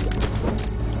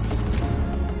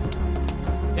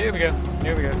 Here we go.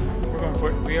 We're going for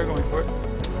it. We are going for it.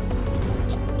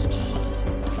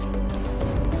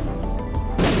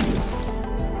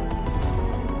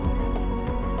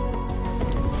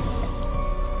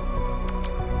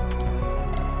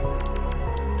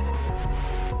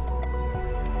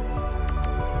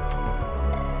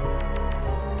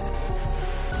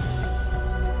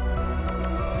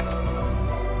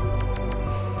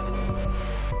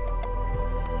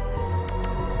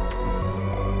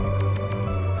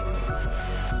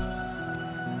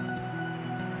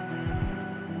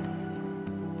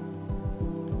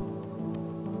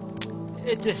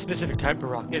 It's a specific type of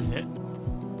rock, isn't it?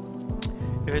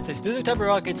 If it's a specific type of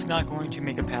rock, it's not going to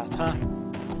make a path, huh?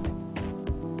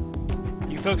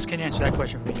 You folks can answer that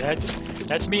question for me.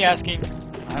 That's me asking.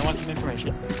 I want some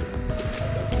information.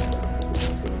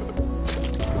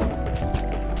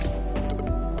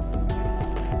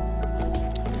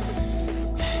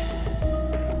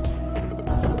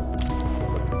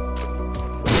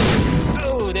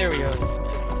 Oh, there we go. This.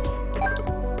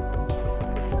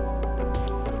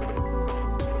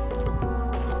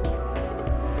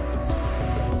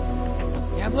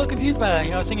 Yeah, I'm a little confused by that.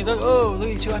 You know, I was thinking, oh, look at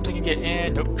these 2 items I can get,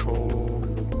 and nope, troll.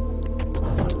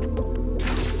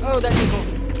 Oh, that nickel.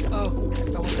 Oh,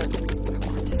 I want that. I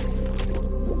want it.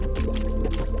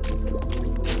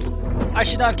 I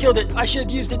should not have killed it. I should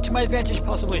have used it to my advantage,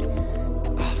 possibly.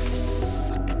 Oh,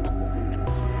 fuck.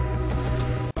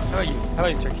 How about you? How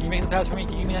about you, sir? Can you make the path for me?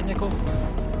 Can you give me that nickel?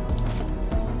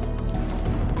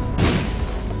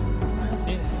 I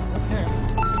see it. Up there.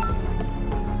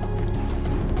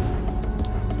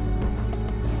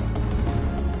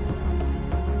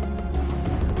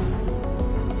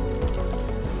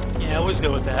 Yeah, we'll just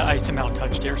go with that. I somehow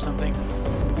touched it or something.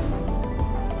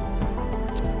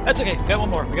 That's okay. We got one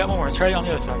more. Let's try it on the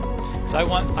other side. So I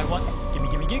want.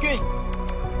 Gimme.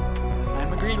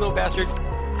 I'm a greedy little bastard.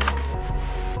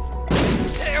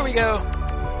 There we go.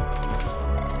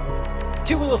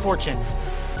 2 Wheel of Fortunes.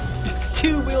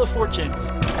 2 Wheel of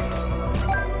Fortunes.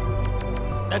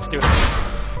 Let's do it.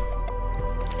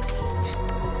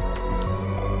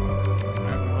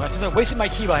 Well, since I wasted my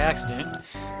key by accident.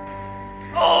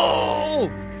 Oh!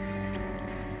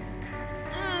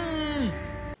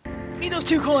 Need those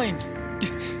 2 coins!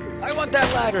 I want that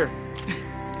ladder!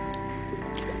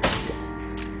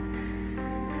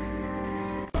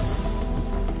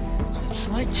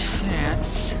 Slight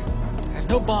chance. I have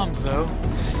no bombs though.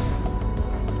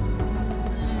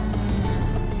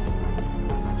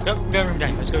 Let's go. We got room down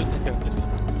here. Let's go.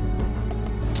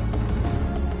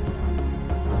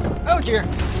 Oh dear!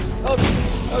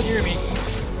 Oh dear me!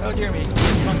 Oh dear me!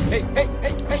 Come on! Hey!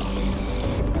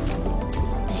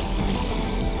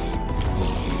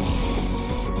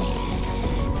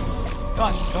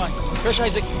 Come on! Crush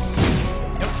Isaac!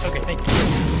 Nope. Okay, thank you.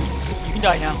 You can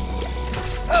die now.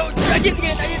 Oh, I did it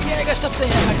again! I gotta stop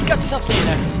saying that. I forgot to stop saying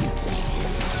that.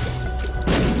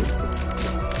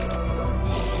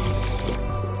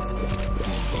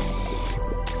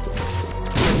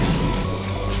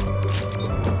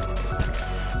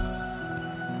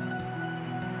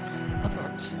 Lots of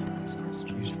hearts to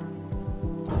choose from.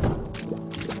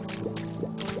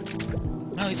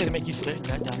 Well, at least I can make use of it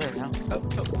down there now. Oh,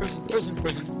 frozen.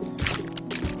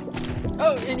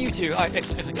 Oh, and you too. Alright,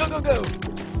 excellent. Go!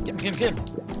 Get him.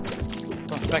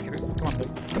 Come on, back here. Come on, buddy.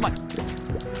 Come on.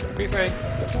 Don't be afraid.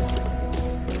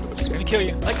 Just gonna kill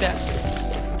you. Like that.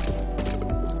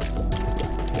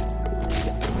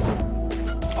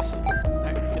 Awesome.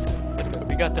 Alright, let's go.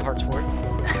 We got the hearts for it.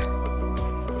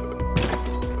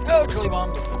 Oh, trolley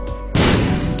bombs.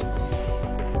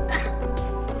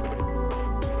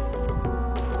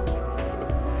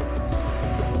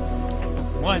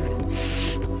 One.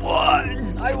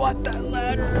 I want that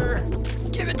ladder.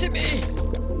 Give it to me.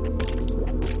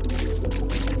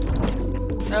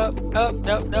 No.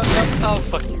 Oh,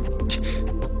 fuck you.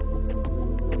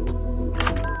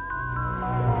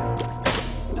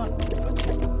 No.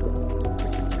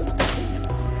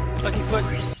 Lucky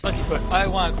foot. I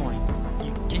want a coin.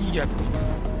 Can you do it for me?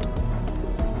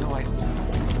 No items.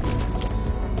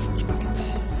 Fudge buckets.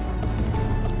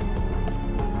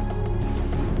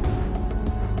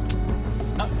 This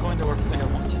is not going to work the way I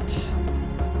want it.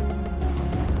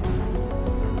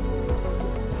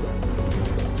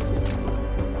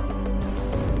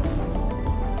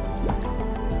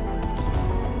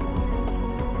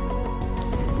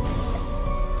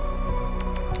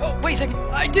 Oh, wait a second.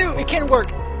 I do. It can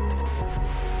work.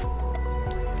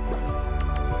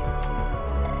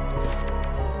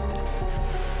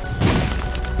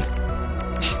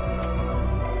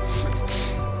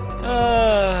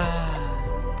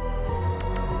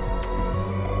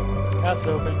 Path's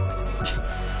open.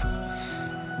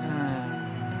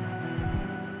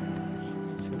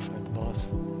 Let's go fight the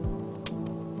boss.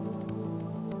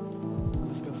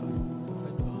 Let's go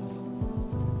fight the boss.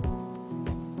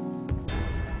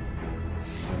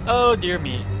 Oh dear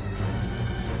me.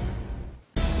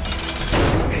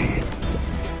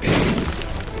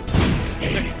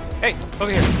 Hey,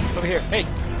 over here. Hey,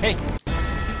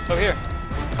 over here.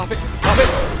 Cough it.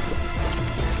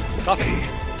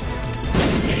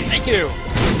 Thank you!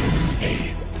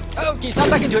 Oh, geez, not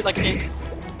back into it like an ink.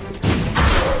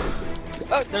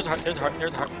 Oh, there's a heart.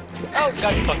 Oh,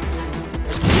 got it. Fuck.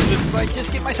 this if I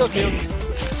just get myself killed.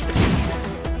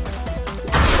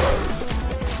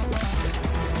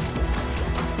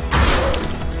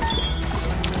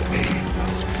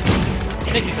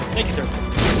 Thank you, sir. Thank you, sir.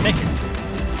 Thank you.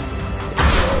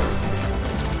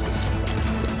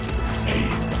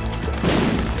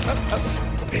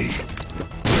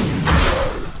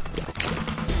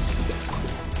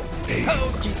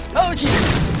 Oh, jeez. Oh, jeez.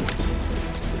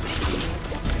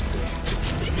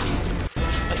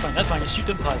 That's fine. Just shoot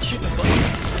them flies. Shoot them flies.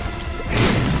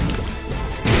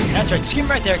 That's right. Just keep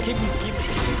him right there. Keep him.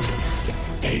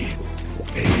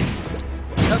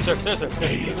 No, sir.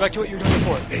 Go back to what you were doing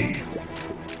before.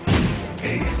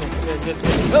 This way.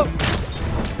 Oh!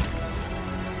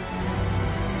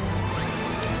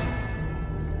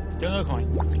 Still no coin.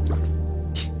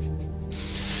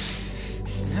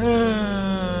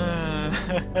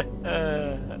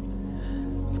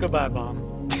 Let's go buy a bomb.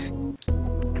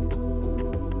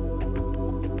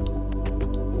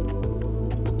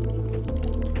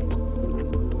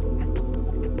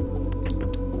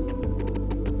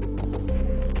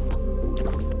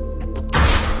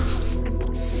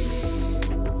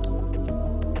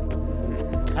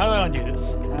 How do I want to do this?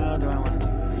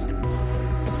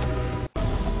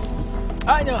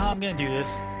 I know how I'm gonna do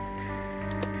this.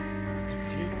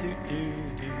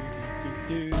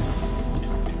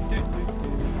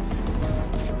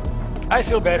 I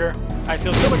feel better. I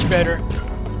feel so much better.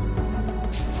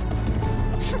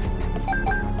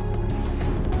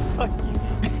 Fuck you.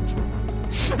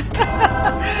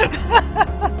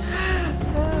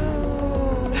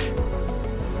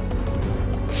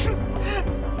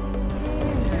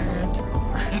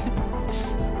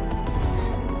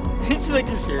 It's like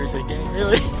a serious game,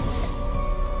 really.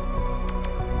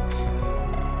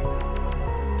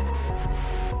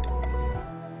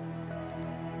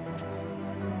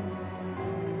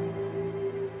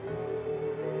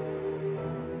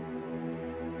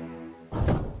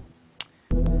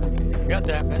 Got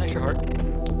that, an extra heart.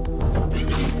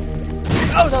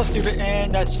 Oh, that was stupid,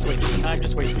 and that's just wasted. I'm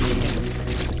just wasting it.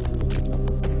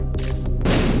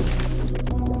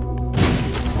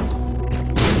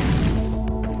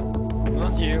 Hold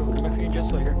on to you. Come back for you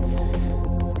just later.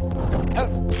 Oh.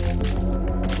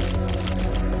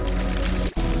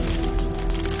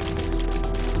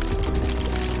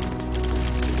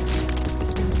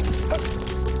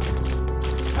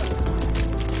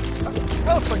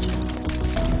 Oh, fuck you.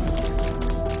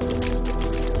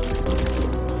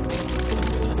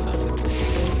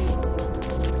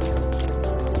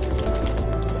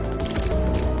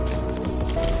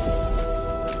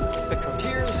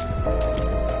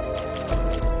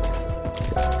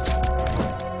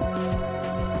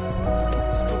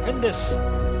 This.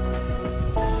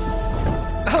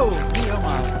 Oh, me, oh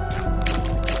my.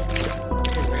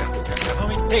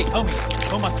 Homie, hey, homie,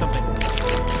 home on something.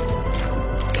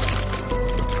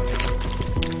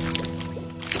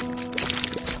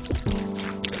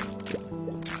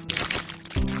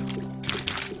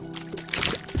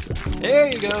 There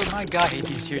you go. My God, I hate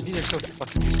these tears. These are so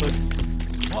fucking useless.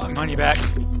 I want my money back.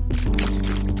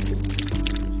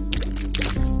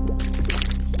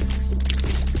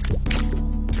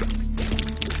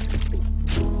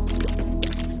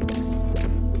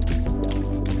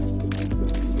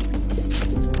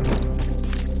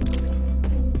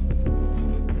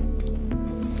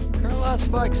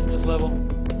 Spikes in this level.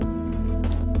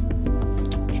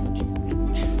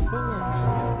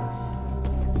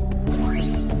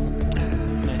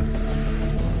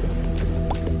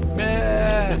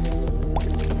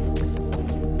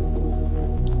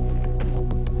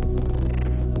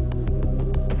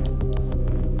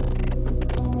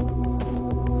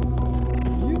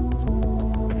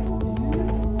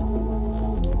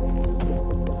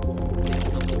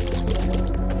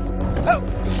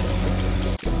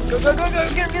 Go,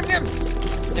 get him!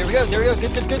 There we go,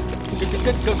 good. Go.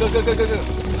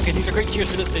 Okay, these are great cheers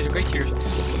for this, these are great cheers.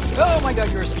 Oh my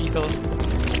God, you're a speed fellow.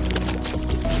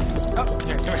 Oh,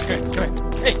 here, come here.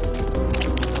 Hey!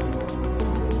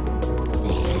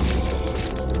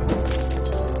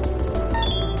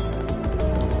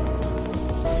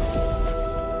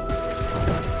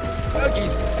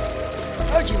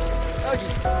 Oh jeez.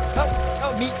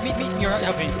 Oh, meet. You're not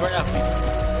helping me.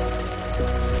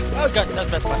 Oh God, that's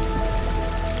the best spot.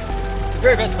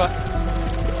 Very bad spot.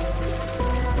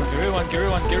 Get rid of one.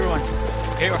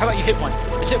 Okay, or how about you hit one?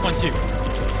 Let's hit one too.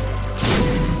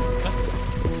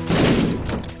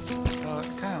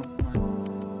 Count.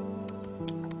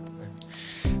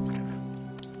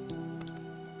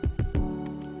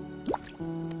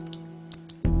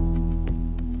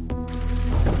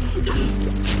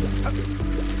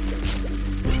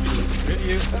 Hit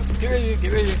you. Oh, let's get rid of you.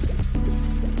 Get rid of you.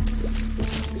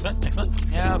 Excellent. Excellent.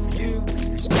 Now for you.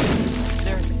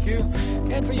 There. Thank you.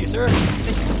 And for you, sir.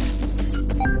 Thank you.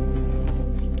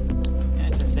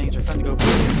 And since things are fun to go.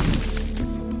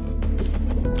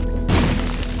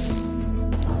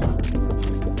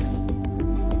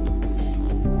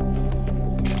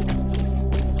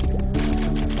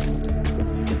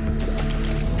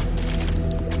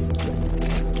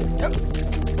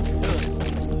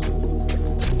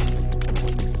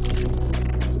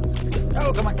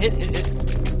 Oh, come on, hit. You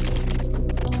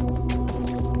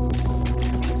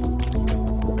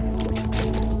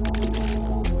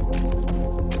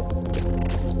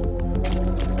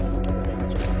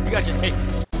got you.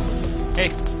 Hey.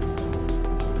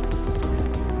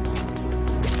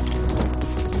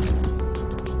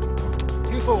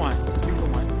 2 for 1. 2 for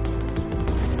 1.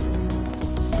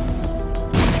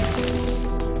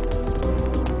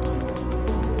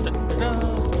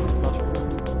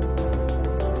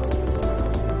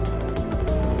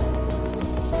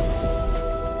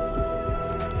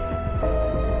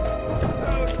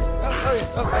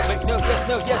 Oh, wait, no, yes,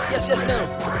 no. This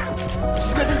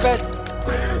is good, this is bad.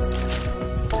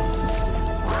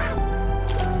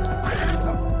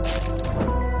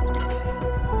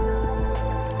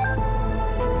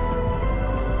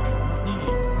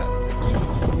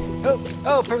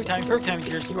 Oh, perfect time,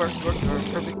 Cheers. You are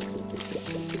perfect.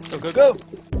 Go.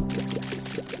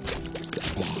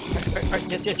 Alright,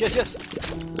 yes.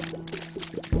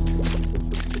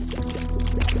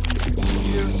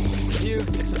 You,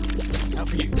 excellent. Now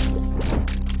for you.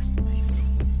 Nice.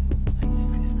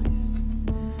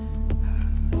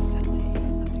 Sadly,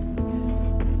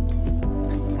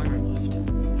 nothing. One room left.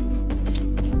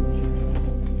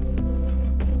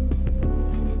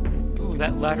 Ooh,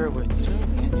 that ladder would so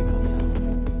handy right now.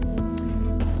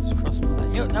 Just cross my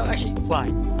line. No, actually,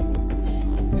 flying.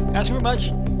 Asking for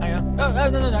much? I am. Oh,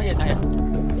 no, not yet.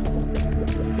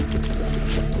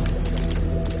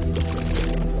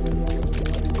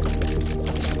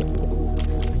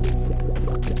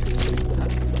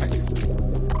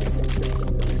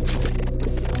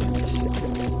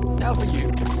 Now for you.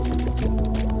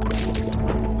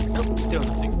 Nope, still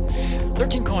nothing.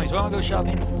 13 coins. Do I want to go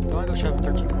shopping?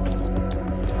 13 coins.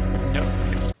 No.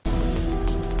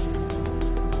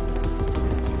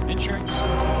 Some insurance.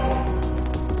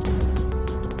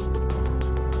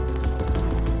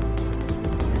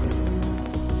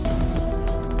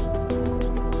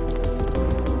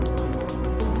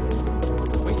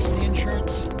 Waste the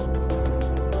insurance.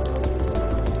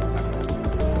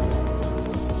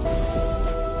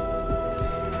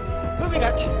 We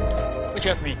got. What you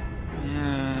have for me?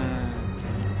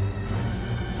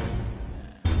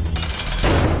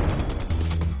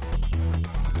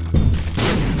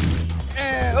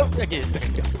 Oh, I get it. Okay,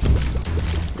 go.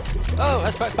 Oh,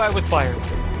 that's fire with fire.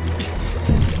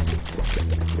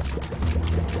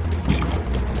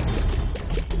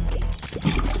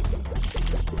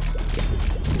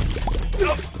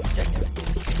 Go.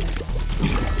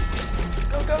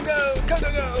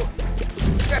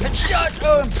 Rapid shot!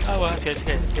 Oh, well, that's good.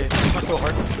 Not so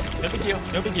hard.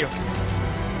 No big deal.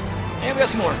 And we got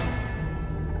some more.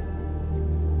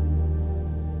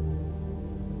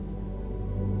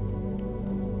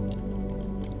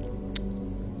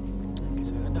 Okay,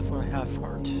 so I got enough for a half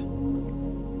heart.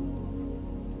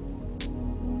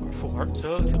 Or a full heart,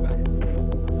 so let's go back.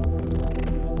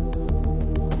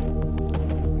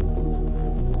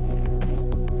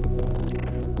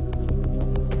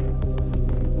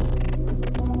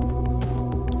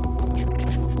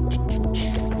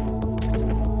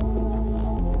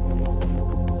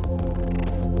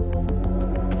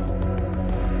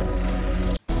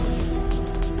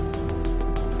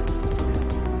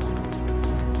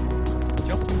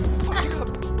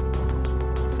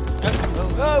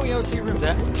 Oh, we don't see your rooms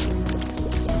at.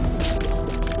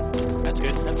 That's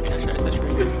good. That's really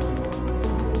good.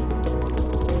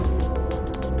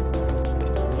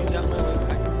 Okay, so we'll use that on my way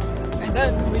back. And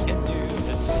then we can do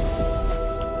this.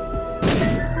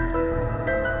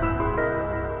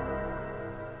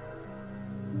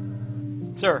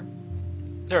 Sir,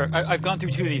 I've gone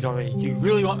through 2 of these already. You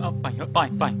really want... Oh,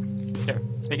 fine. There,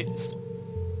 let's make it...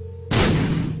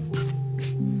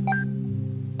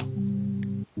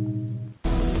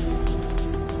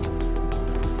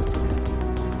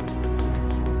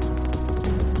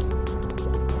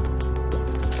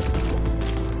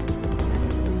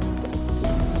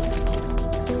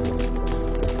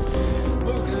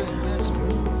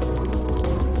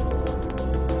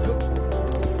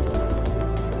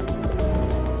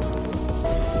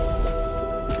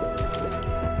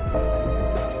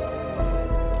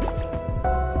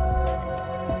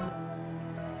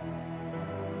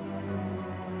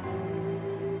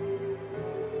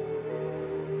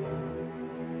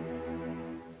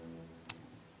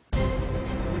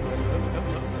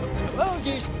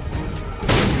 cookies!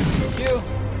 You!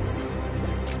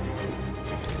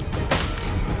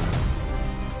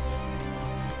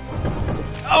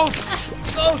 Oh!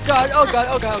 Oh god, oh god,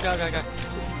 oh god, oh god, oh god.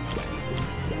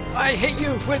 I hate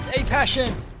you with a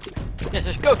passion! Yes,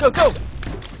 yes, go, go, go!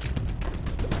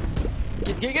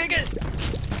 Get!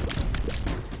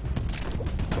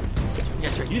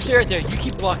 Yes, sir, you stay right there, you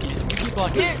keep blocking it, you keep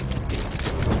blocking it!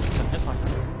 That's fine,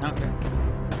 okay.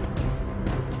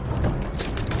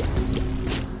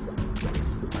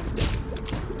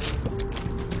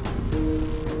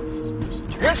 This is most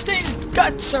interesting!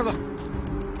 God, son of a...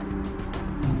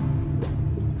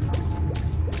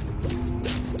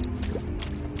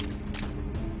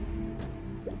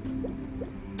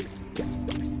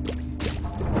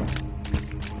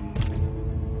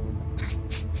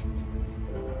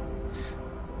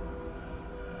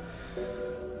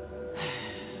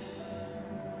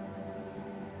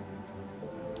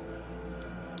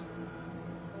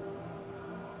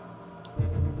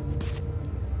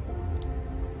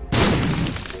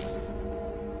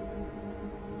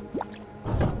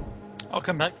 I'll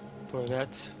come back for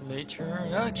that later.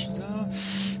 Actually,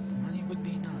 money would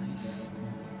be nice.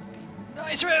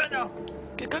 Nice right now!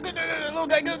 Go, little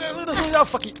guy, go, little guy, oh,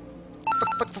 fuck you!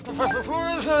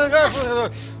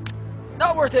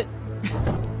 Not worth it!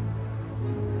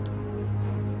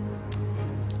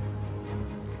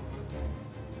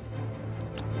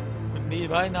 Would be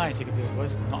very nice if it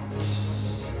was not.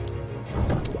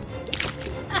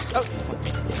 Oh, fuck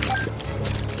me.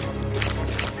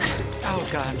 Oh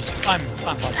god, I'm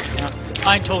botching now.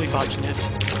 I'm totally botching this.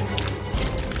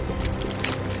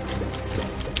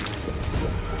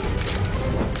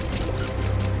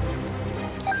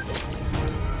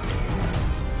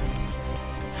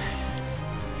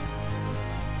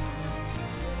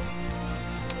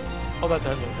 How about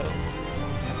that little hell?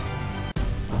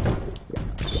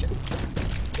 Shit.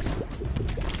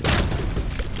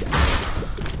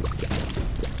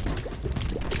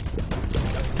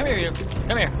 Come here, you.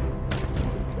 Come here.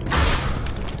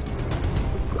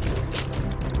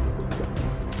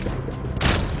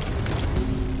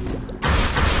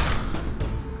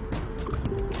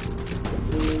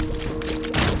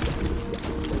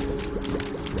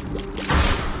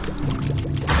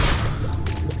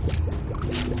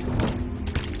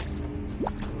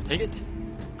 Take it.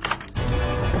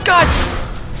 God!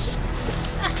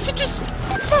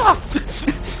 Fuck!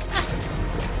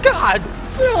 God!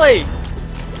 Really?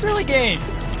 Really, game?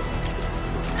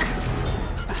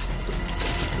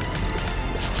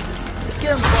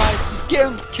 Get him, flies. Just get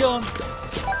him. Kill him.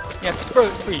 Yeah,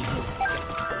 free.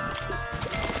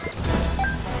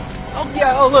 Oh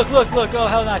yeah. Oh look. Oh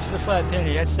how nice the flat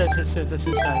penny. That's nice.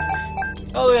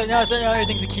 Oh yeah. Now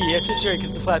everything's a key. That's just right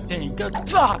because the flat penny. Go.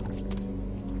 Fuck.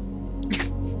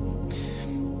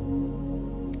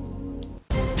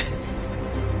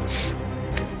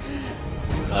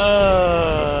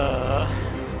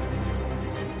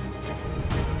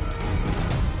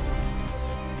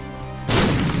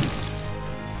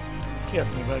 Get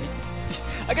off me, buddy.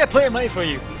 I got plenty of money for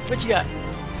you. What you got?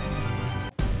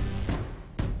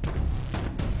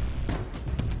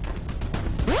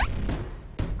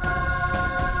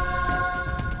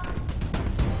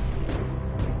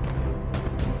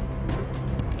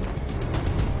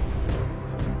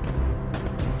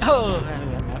 Oh, I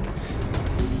know that map.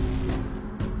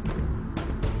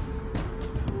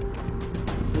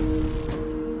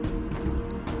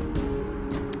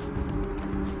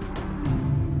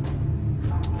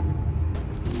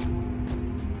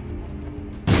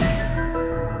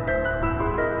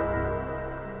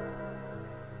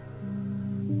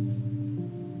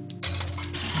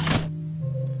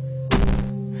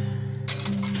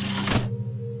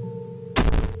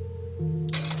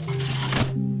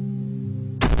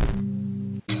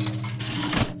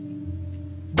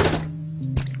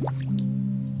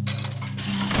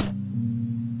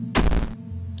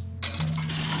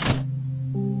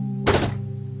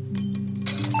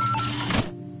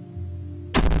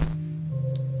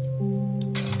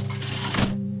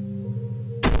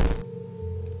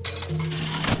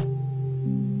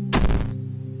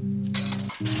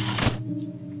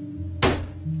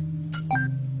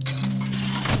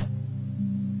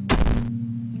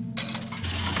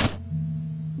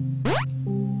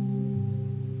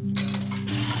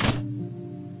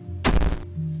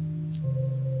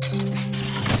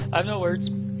 I have no words.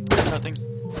 Nothing.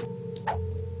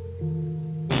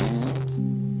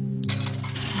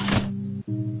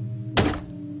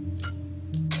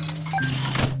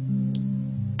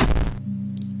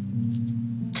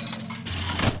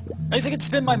 At least I could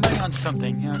spend my money on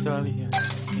something, you know, so at least, yeah.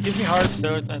 It gives me hearts,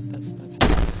 so that's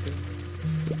good.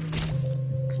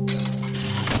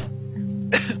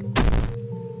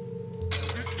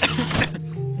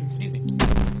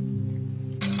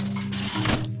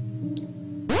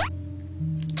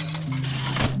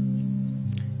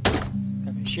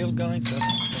 shield going, so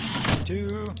that's something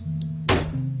too.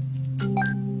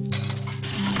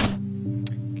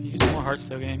 Can use some more hearts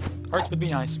though, game. Hearts would be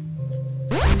nice.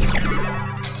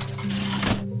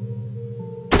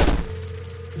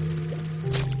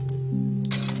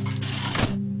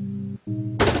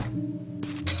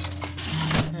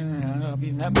 I'm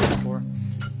using that button for.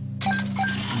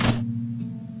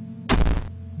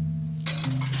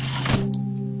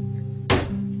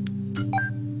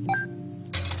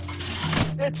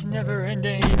 It's never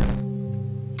ending.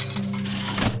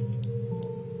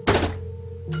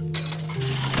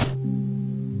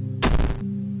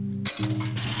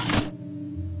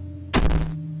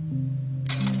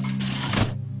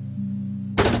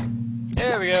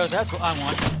 There we go. That's what I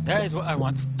want. That is what I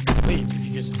want. Please, if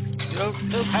you just so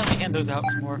kindly hand those out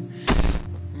some more.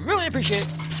 Really appreciate it.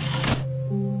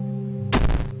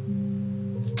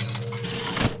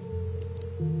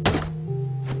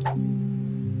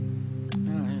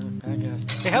 I guess.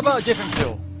 Hey, how about a different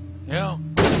pill? You know?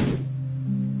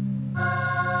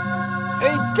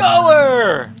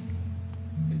 $1!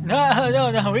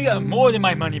 No, we got more than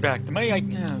my money back. The money oh my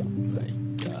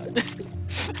god.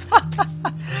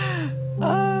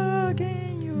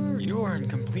 Okay, you're in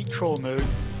complete troll mode.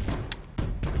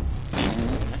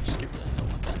 Just get rid of that. I don't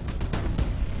want that.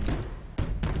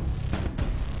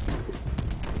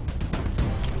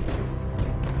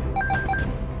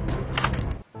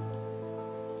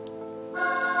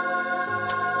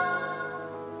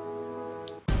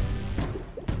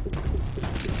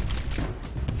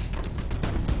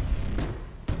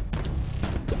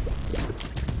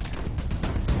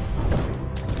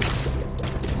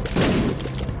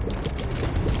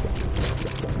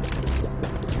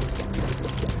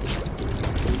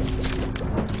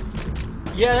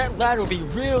 Yeah, that ladder will be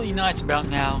really nice about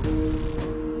now.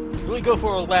 Really go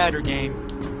for a ladder game.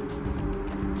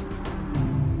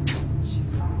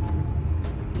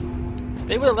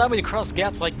 They would allow me to cross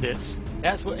gaps like this.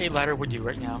 That's what a ladder would do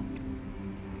right now.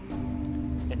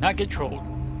 And not get trolled.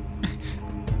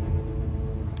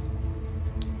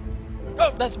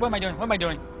 Oh, that's... what am I doing? What am I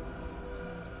doing?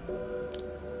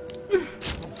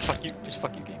 Fuck you. Just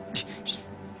fuck you, game. Just...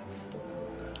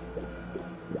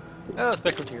 Oh,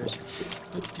 spectral tears.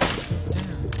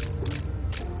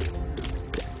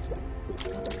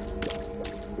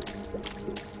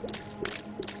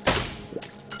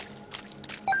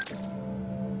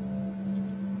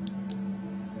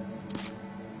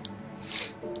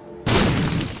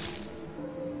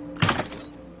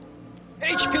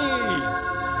 HP!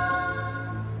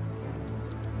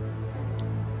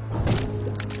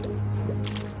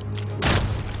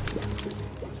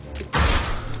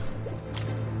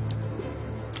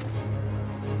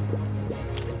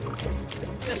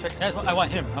 That's right. That's what I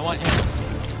want him. I want him.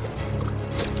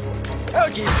 Oh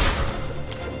jeez.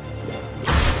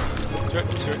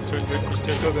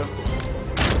 Just go.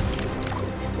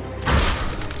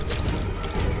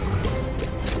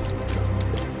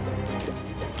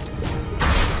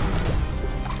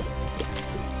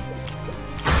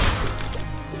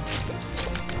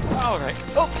 All right.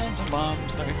 Oh, and some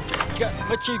bombs. Okay.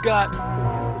 What you got?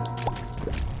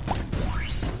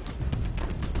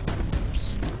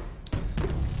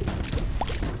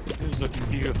 Who's looking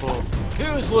beautiful?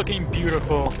 Who's looking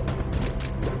beautiful?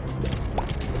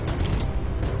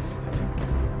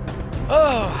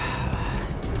 Oh.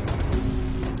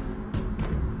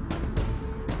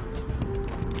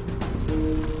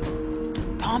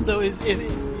 Problem though is if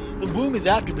the boom is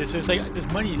after this, so it's like this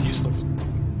money is useless.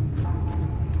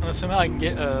 Unless somehow I can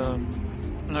get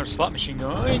another slot machine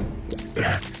going.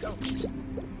 Oh, jeez.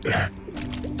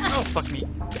 Oh, fuck me.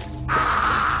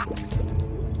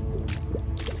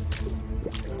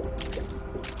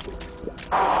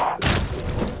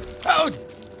 Oh!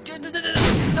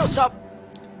 No, stop!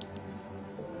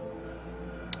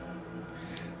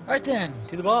 Alright then,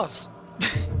 to the boss.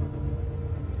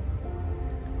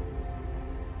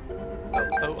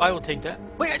 Oh, I will take that.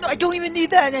 Wait, I don't even need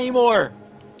that anymore!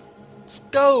 Just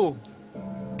go!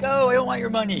 Go! I don't want your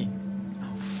money!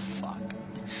 Oh, fuck.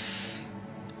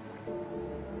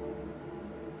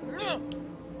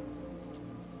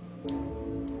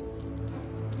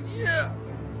 Yeah!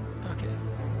 Okay.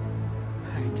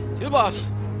 Alright, to the boss!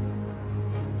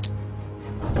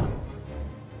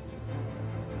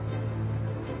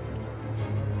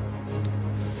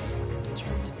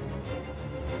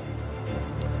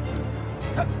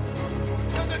 Go!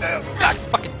 God,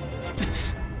 fucking...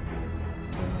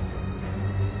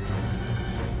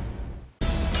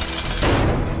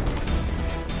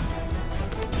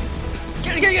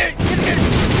 Get it!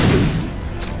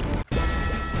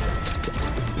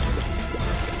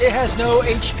 It has no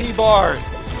HP bar.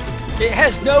 It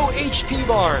has no HP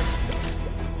bar.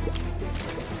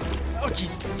 Oh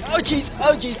jeez. Oh jeez.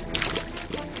 Oh jeez.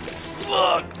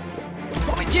 Fuck.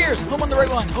 Oh my tears. Home on the right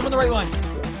one. Home on the right one.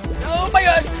 Oh my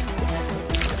god.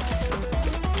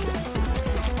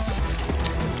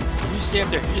 You just stay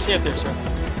up there. You just stay up there, sir.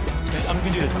 Okay, I'm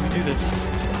gonna do this. I'm gonna do this. Do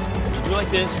it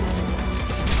like this.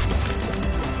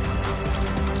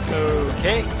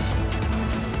 Okay.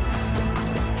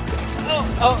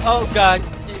 Oh god.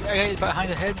 I got it behind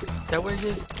the head. Is that what it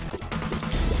is?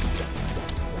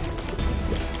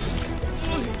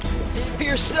 It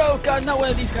appears so. God, not one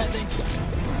of these kind of things.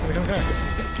 Okay.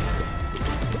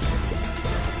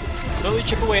 Slowly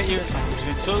chip away at you. It's fine. We're just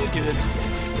gonna slowly do this.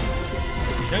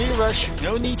 No need to rush.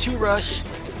 No need to rush.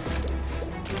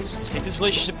 Let's take this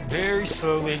relationship very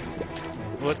slowly.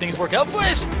 We'll let things work out for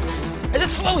us. I said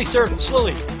slowly, sir.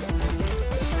 Slowly.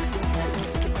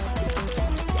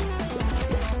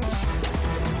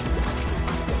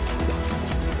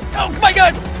 Oh my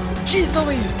god! Jeez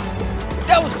Louise!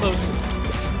 That was close.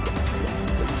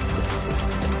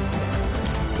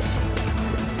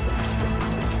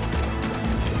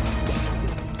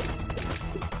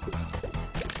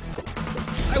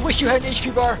 I wish you had an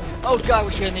HP bar. Oh god, I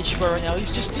wish you had an HP bar right now.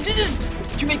 Just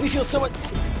you make me feel so much.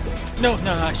 No,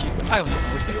 actually, I don't know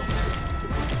how I feel.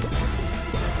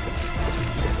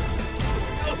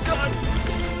 Oh god!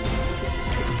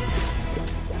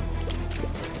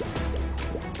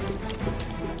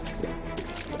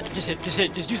 Just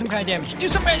hit, just do some kind of damage. Do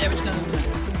some kind of damage! No.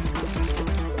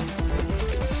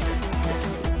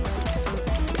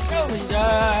 Oh, he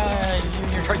died!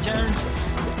 Your try turns.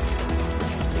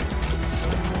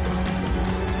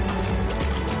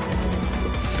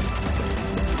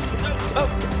 Oh!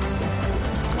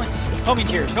 Come on. Homing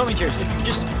tears. If you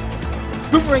just...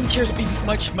 Boomerang tears would be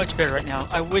much better right now.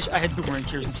 I wish I had boomerang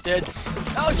tears instead.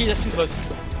 Oh, gee, that's too close.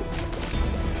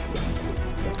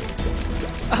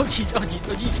 Oh jeez.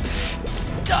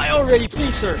 Die already,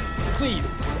 please, sir. Please.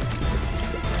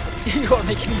 You are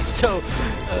making me so...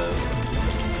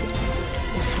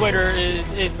 the sweater is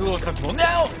a little uncomfortable.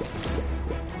 Now!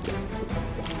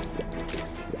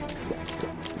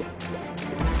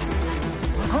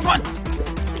 Come on!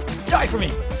 Just die for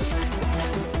me!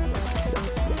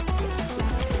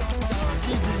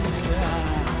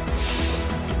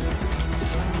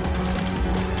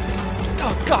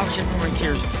 Oh gosh, I'm boomerang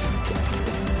tears.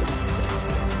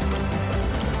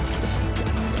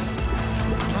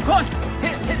 Come on!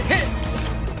 Hit!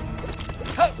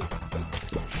 Oh.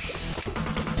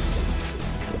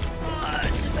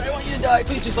 I want you to die.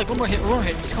 Please, just like one more hit.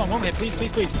 Just come on, one more hit. Please.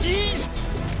 Please!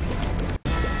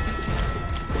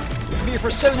 I'll be here for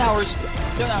 7 hours.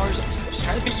 7 hours. Just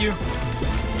trying to beat you.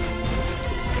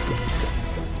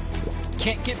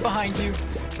 Can't get behind you,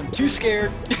 because I'm too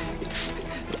scared.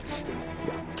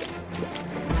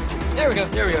 There we go.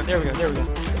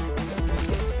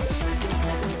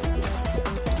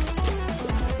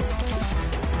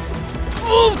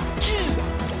 Oh, jeez!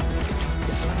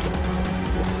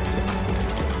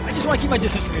 I just want to keep my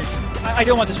distance from you. I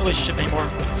don't want this relationship anymore.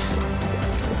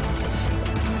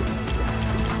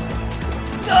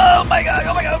 Oh my god!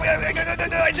 No, I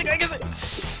guess it.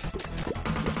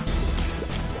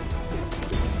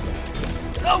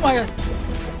 Oh my god!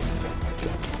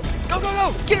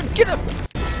 Go! Get him!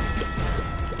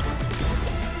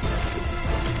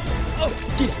 Oh,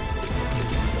 jeez!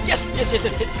 Yes!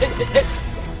 Hit!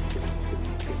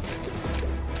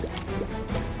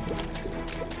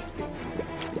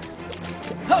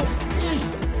 Oh!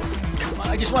 Come on,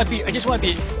 I just want to beat.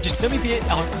 Just let me beat it.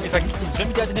 If I can, just let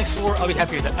me get to the next floor, I'll be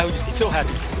happy with that. I would just be so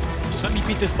happy. Just let me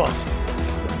beat this boss.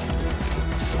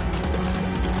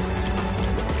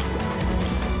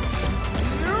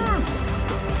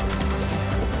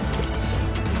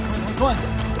 Come on.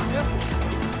 Yep.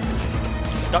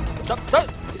 Stop.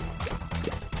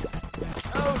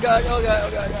 Oh god.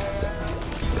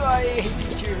 God, I hate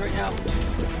these tears right now.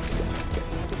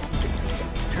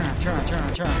 Turn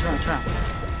around.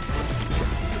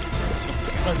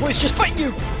 My voice just fighting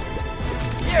you!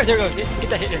 There we go. Get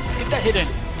that hit in.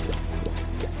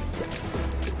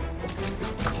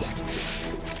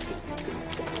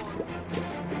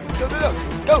 Oh, God.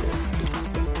 Go!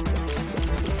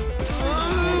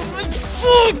 My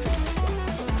foot!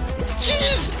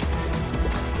 Jeez!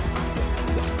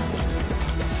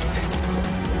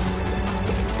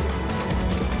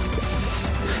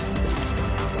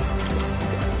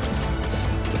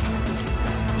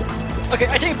 Okay,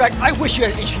 I take it back. I wish you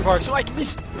had an HP bar so I can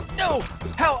just know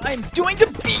how I'm doing to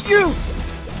beat you!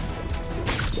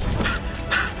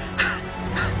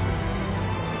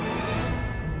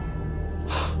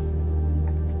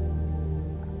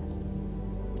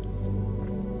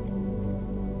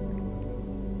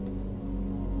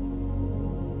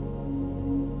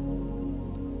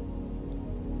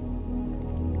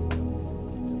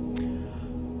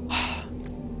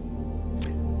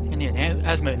 need an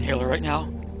asthma inhaler right now.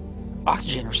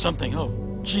 Oxygen or something. Oh,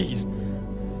 jeez.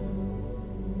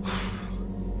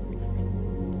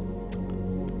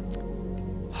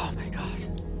 Oh my god.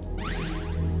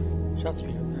 Shot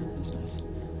speed. That's nice.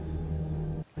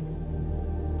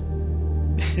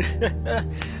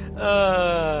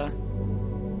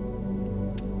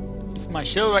 Missing my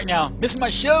show right now. Missing my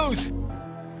shows.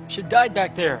 Should have died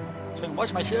back there so I can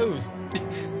watch my shows.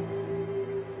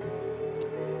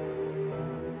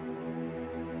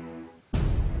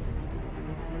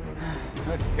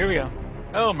 Okay, here we go.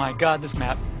 Oh my god, this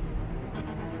map.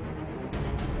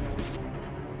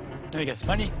 Let me guess,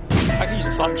 funny? I can use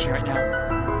a slot machine right now.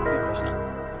 Of course not.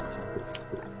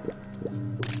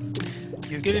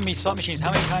 You've given me slot machines how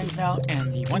many times now?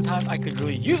 And the one time I could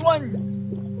really use one!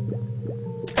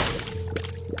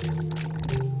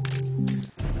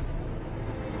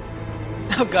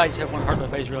 Oh god, I just have one heart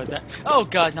left, I just realized that. Oh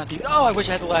god, not these. Oh, I wish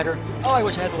I had the ladder. Oh, I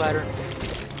wish I had the ladder.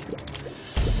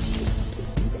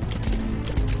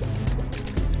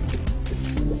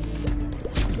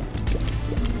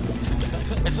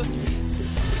 Excellent, excellent.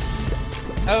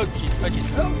 Oh jeez, oh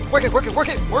jeez. Oh, work it, work it, work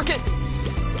it, work it!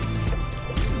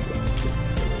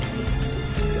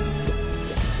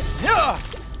 Yeah!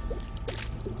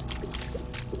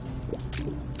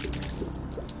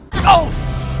 Oh!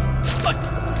 Fuck!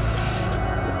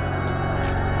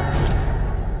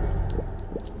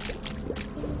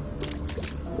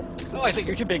 Oh, I think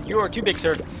you're too big. You are too big,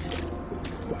 sir.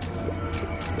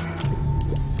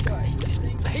 God, I hate these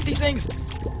things. I hate these things!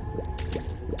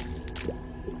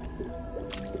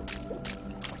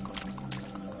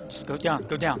 Just go down,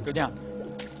 go down, go down.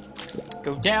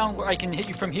 Go down where I can hit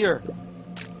you from here.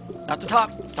 Not the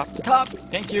top. Stop the top.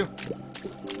 Thank you.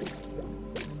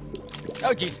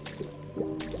 Oh, jeez.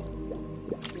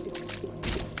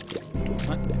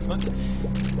 Excellent, excellent.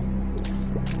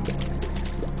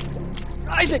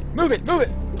 Isaac, move it, move it.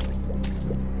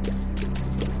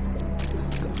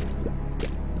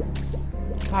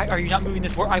 Why are you not moving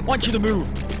this forward? I want you to move.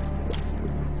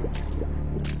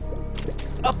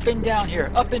 Up and down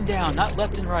here. Up and down, not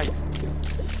left and right.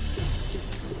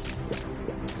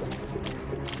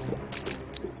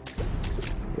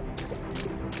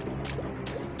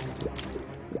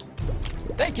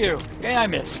 Thank you! And I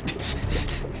missed.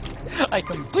 I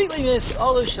completely missed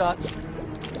all those shots.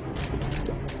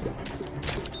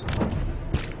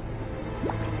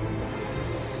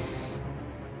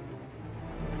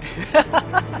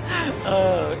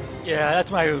 Yeah,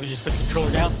 that's why we just put the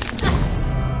controller down.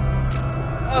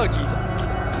 Oh, jeez.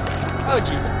 Oh,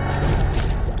 jeez.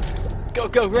 Go,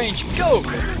 go, range, go!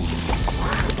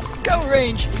 Go,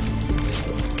 range!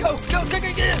 Go, go, go,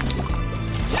 go, get it!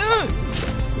 Yeah!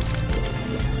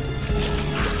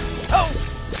 Oh!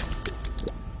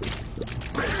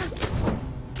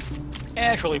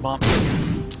 Actually, bomb.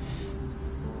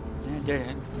 Yeah, did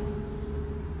it.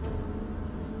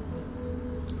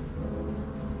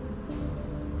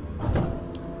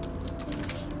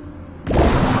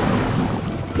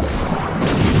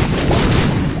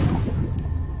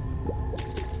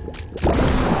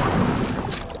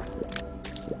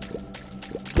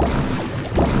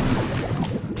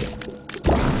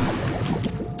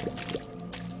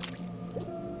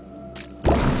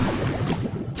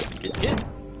 Get.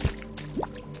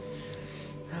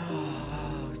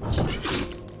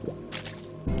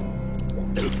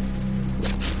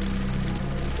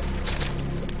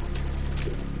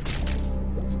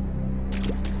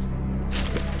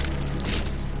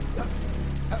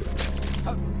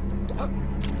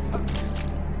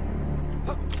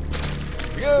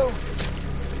 Here we go.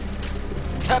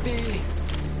 Happy.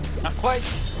 Not quite.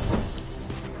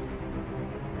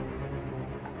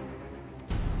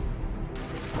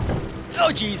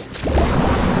 Oh jeez!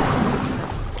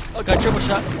 Oh god, triple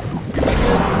shot. You're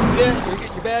good.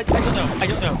 You're bad. I don't know. I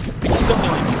don't know. I just don't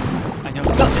know anymore. I know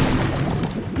nothing.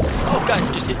 Oh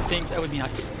god, just hit things. That would be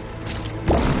nice.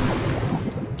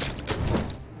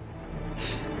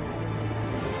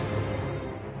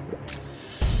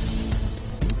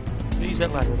 We'll use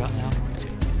that ladder about now. Let's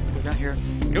go down here.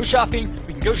 Go shopping.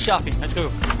 We can go shopping. Let's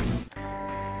go.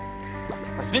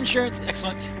 Buy some insurance.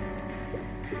 Excellent.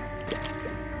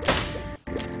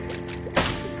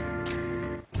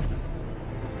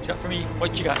 Got for me?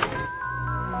 What you got?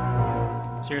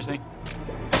 Seriously?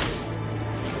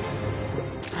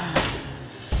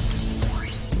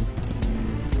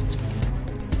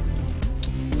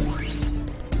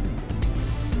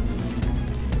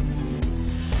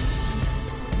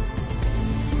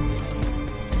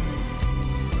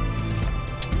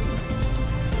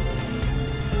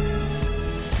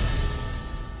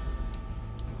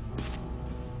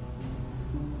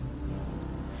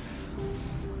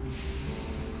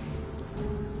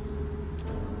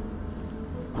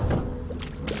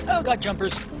 Oh god,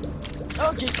 jumpers.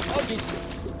 Oh jeez, oh jeez.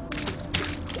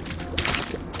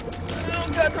 Oh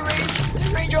god,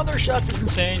 the range on their shots is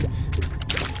insane.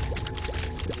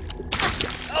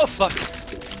 Oh fuck.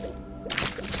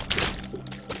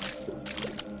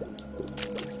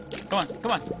 Come on,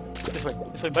 come on. This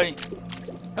way, buddy.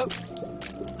 Oh.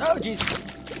 Oh jeez.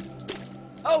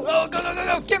 Oh, oh, go, go, go,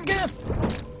 go! Get him, get him!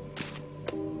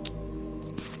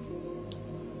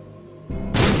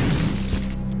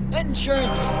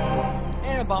 Insurance!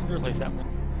 And a bomb to replace that one.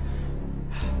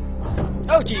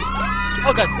 Oh, jeez!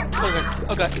 Oh, God! Oh, God!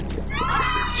 Oh, God!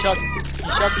 Shots!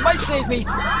 These shots might save me!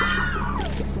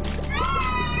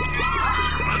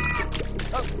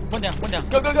 Oh, one down, one down.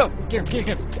 Go, go, go! Get him,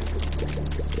 get him!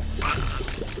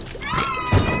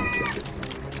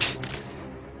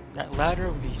 That ladder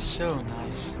would be so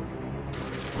nice.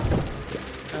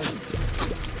 Oh, jeez.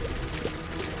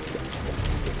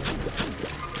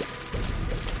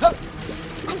 Oh!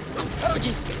 Oh,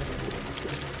 jeez!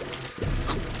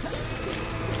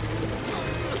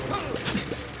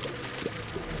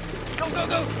 Go, go,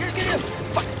 go! Get him!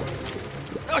 Fuck!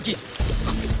 Oh, jeez!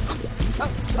 Oh,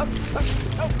 oh, oh,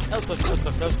 oh! That was close, that was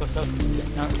close, that was close, that was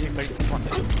close. Now, you buddy, come on,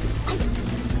 let's go.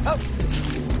 Oh!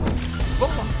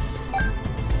 Whoa!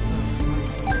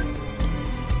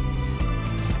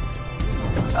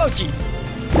 Oh, jeez.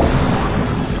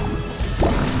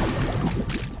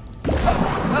 Oh,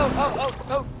 oh, oh, oh,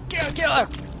 oh. Get her, get her.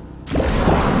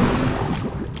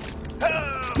 Oh.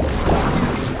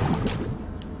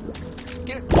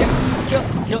 Get her, kill,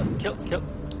 kill, kill, kill,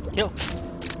 kill,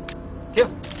 kill.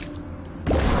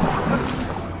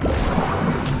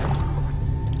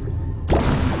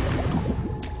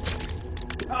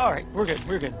 All right, we're good,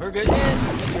 we're good, we're good.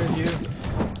 And take care of you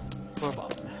for a bomb.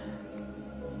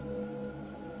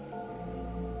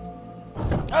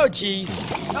 Oh jeez!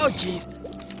 Oh jeez!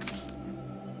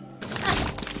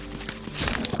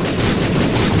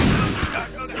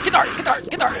 Get there! Get there!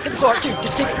 Get there! Get the sword too!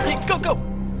 Just take it! Go! Go!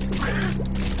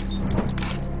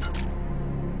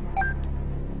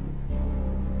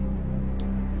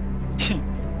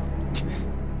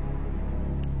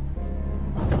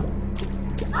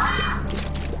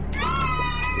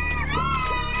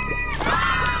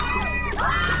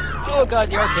 Oh god,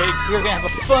 the arcade! We're gonna have a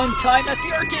fun time at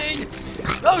the arcade!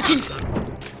 Oh jeez!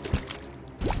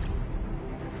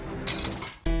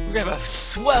 We're gonna have a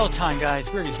swell time,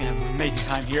 guys. We're just gonna have an amazing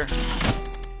time here.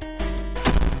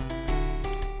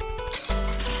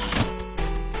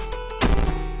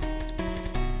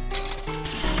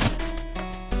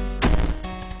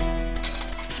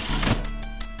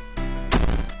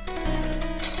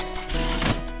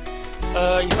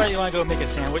 You probably want to go make a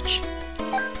sandwich.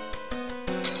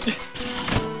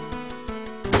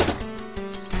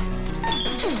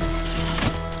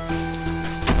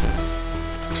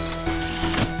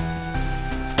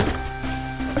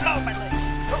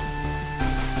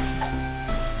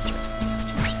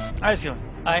 I had a feeling.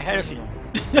 I had a feeling.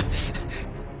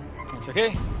 That's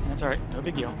okay. That's alright. No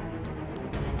big deal.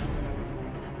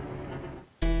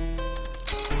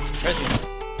 Try to see.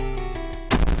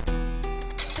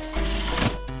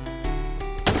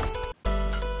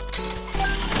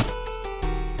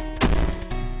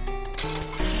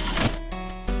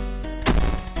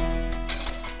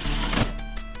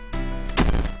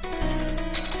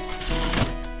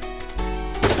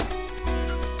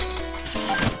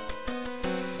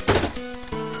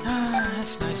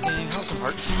 That's a nice game. How's some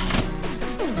hearts?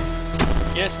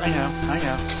 Yes, I know. I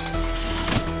know.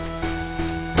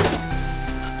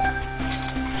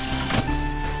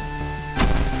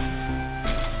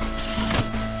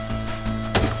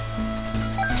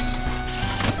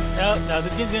 No, no,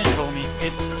 this game's gonna troll me.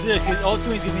 All it's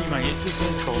doing is giving me money. It's just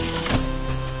gonna troll me.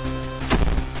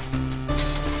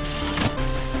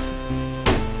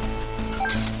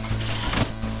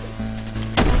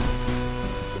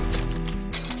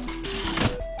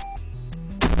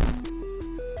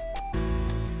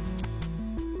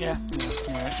 Yeah,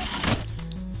 alright.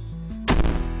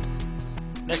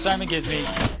 Next time it gives me,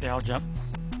 yeah, I'll jump.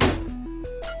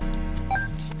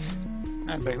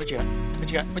 Alright, buddy, what you got? What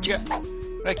you got? What you got?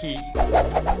 Becky.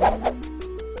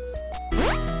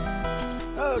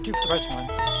 Oh, 2 for the price of 1.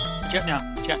 What you got now?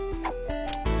 What you got?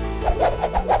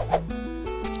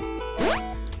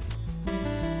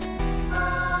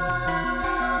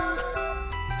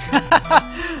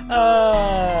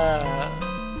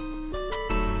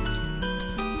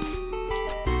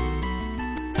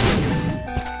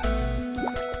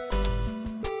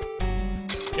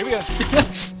 Here we go.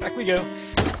 Back we go.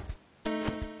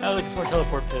 Oh, look, it's more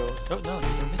teleport pills. Oh, no,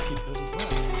 these are whiskey pills as well.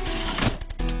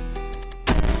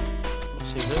 We'll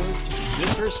save those. Just use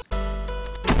this first.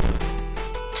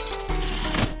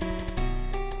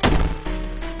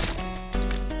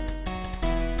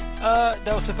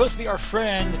 that was supposed to be our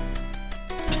friend.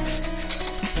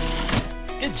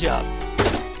 Good job.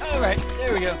 Alright,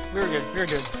 there we go. We're good, we're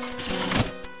good.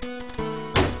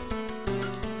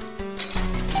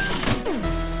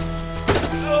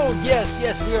 Oh, yes,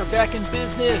 yes, we are back in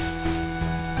business.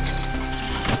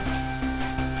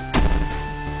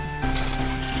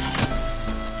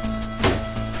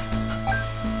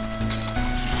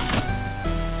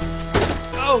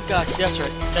 Oh gosh, that's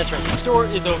right, that's right. The store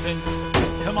is open.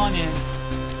 Come on in.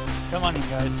 Come on in,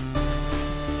 guys.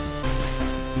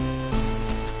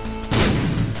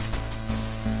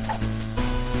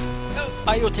 Oh,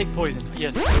 I will take poison.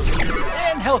 Yes.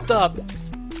 And health up.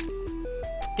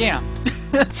 Damn.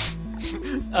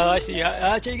 Oh, I see.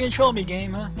 That's how you gonna troll me,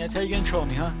 game, huh? That's how you gonna troll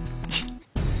me, huh?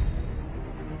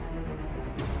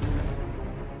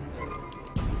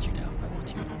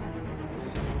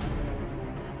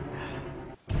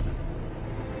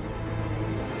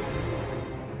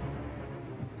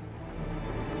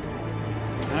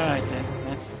 Alright then,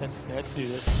 let's do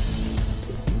this.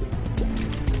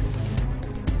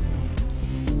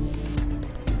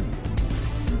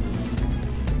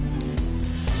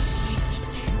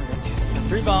 Got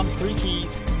 3 bombs, 3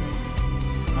 keys.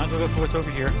 Might as well go for what's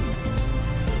over here.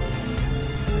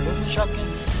 What was the shotgun?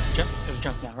 Jump? It was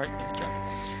jump now, right? Yeah, jump.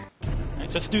 Alright,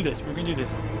 so let's do this. We're gonna do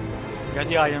this. We got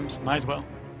the items, might as well.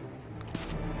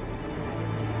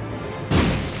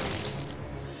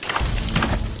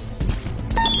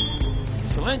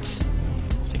 Excellent.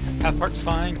 Half heart's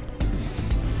fine.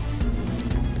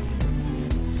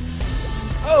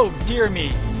 Oh dear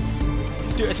me.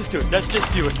 Let's do it. Let's just do it. Let's just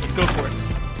do it. Let's go for it.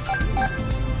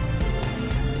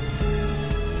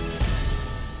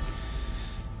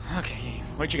 Okay,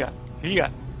 what you got? Who you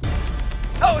got?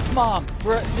 Oh, it's Mom.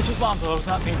 This was Mom, so I was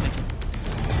not paying attention.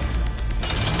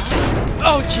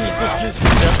 Oh jeez, this just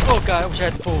screwed up. Oh god, I wish I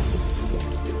had the full.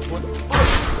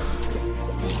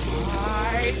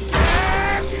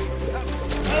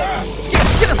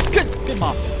 Get him! Good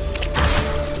Mom.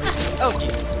 Oh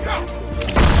jeez.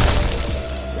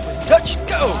 Was touch,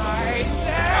 go!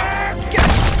 Get him!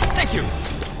 Thank you!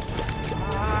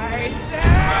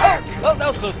 Oh, that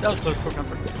was close, for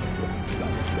comfort.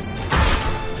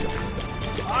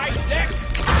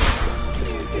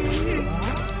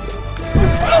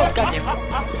 Oh, goddamn.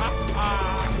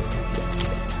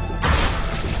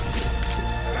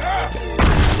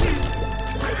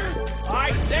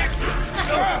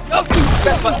 Oh, jeez,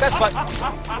 best fight, best fight.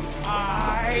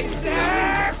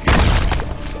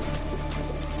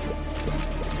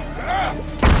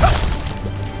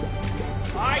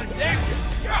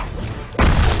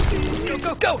 Go,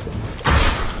 go, go!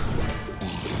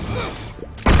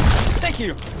 Thank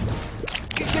you.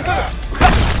 Go, go.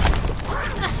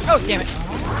 Oh, damn it.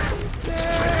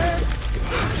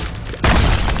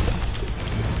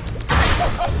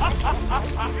 Oh,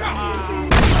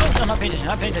 I'm not paying attention, I'm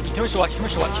not paying attention. Too much to watch, too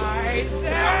much to watch.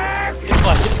 Good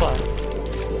fly, good fly.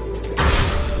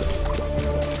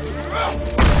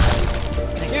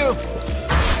 Thank you.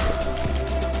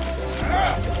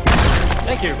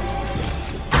 Thank you.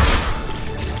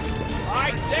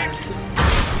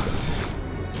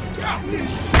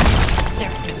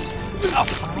 Damn it, missed. Oh.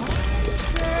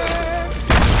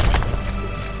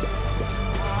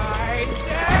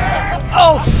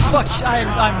 Oh fuck!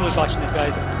 I'm really watching this,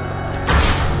 guys.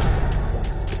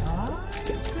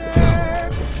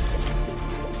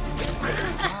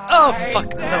 Oh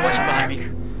fuck! I'm not watching behind me.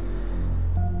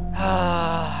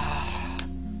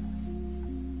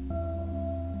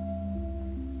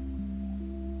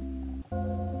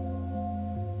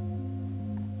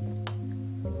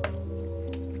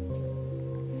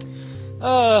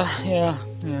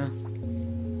 Yeah.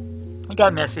 I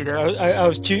got messy there. I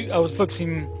was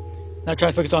focusing, not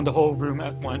trying to focus on the whole room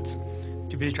at once.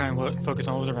 Too busy trying to focus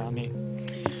on what was around me.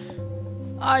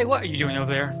 What are you doing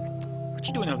over there? What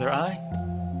you doing over there,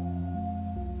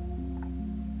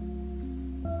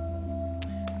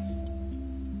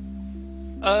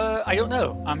 I don't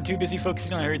know. I'm too busy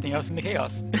focusing on everything else in the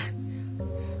chaos.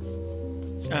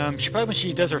 She probably, when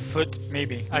she does her foot,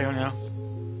 maybe. I don't know.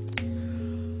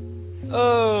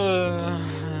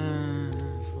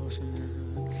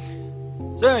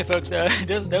 So anyway, folks, that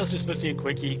was just supposed to be a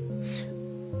quickie.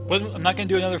 I'm not gonna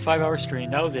do another 5-hour stream.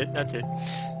 That was it. That's it.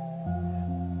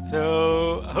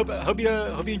 So I hope you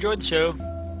enjoyed the show.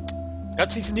 Got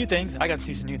to see some new things. I got to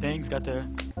see some new things. Got to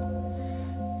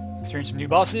experience some new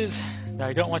bosses that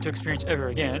I don't want to experience ever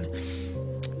again.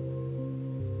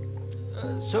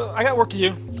 So I got work to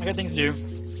do. I got things to do.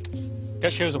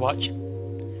 Got shows to watch.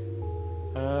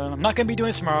 I'm not going to be doing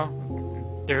this tomorrow.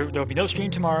 There'll be no stream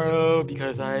tomorrow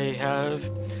because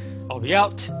I'll be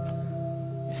out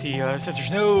See, since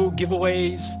there's no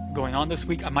giveaways going on this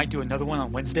week, I might do another one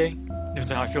on Wednesday.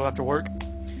 Depends on how I feel after work.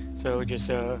 So just,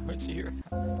 let's see here.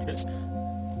 Just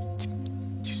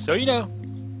so you know,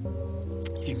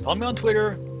 you can follow me on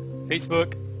Twitter,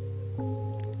 Facebook.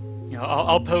 You know,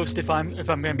 I'll post if I'm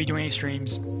going to be doing any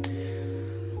streams.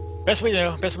 Best way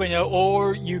to know.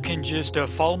 Or you can just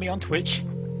follow me on Twitch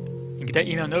and get that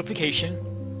email notification.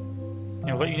 You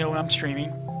know, let you know when I'm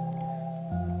streaming.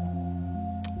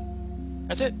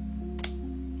 That's it.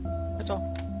 That's all.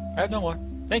 I have no more.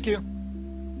 Thank you.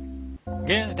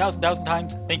 Again, 1,000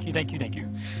 times. Thank you.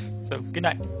 So, good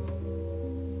night.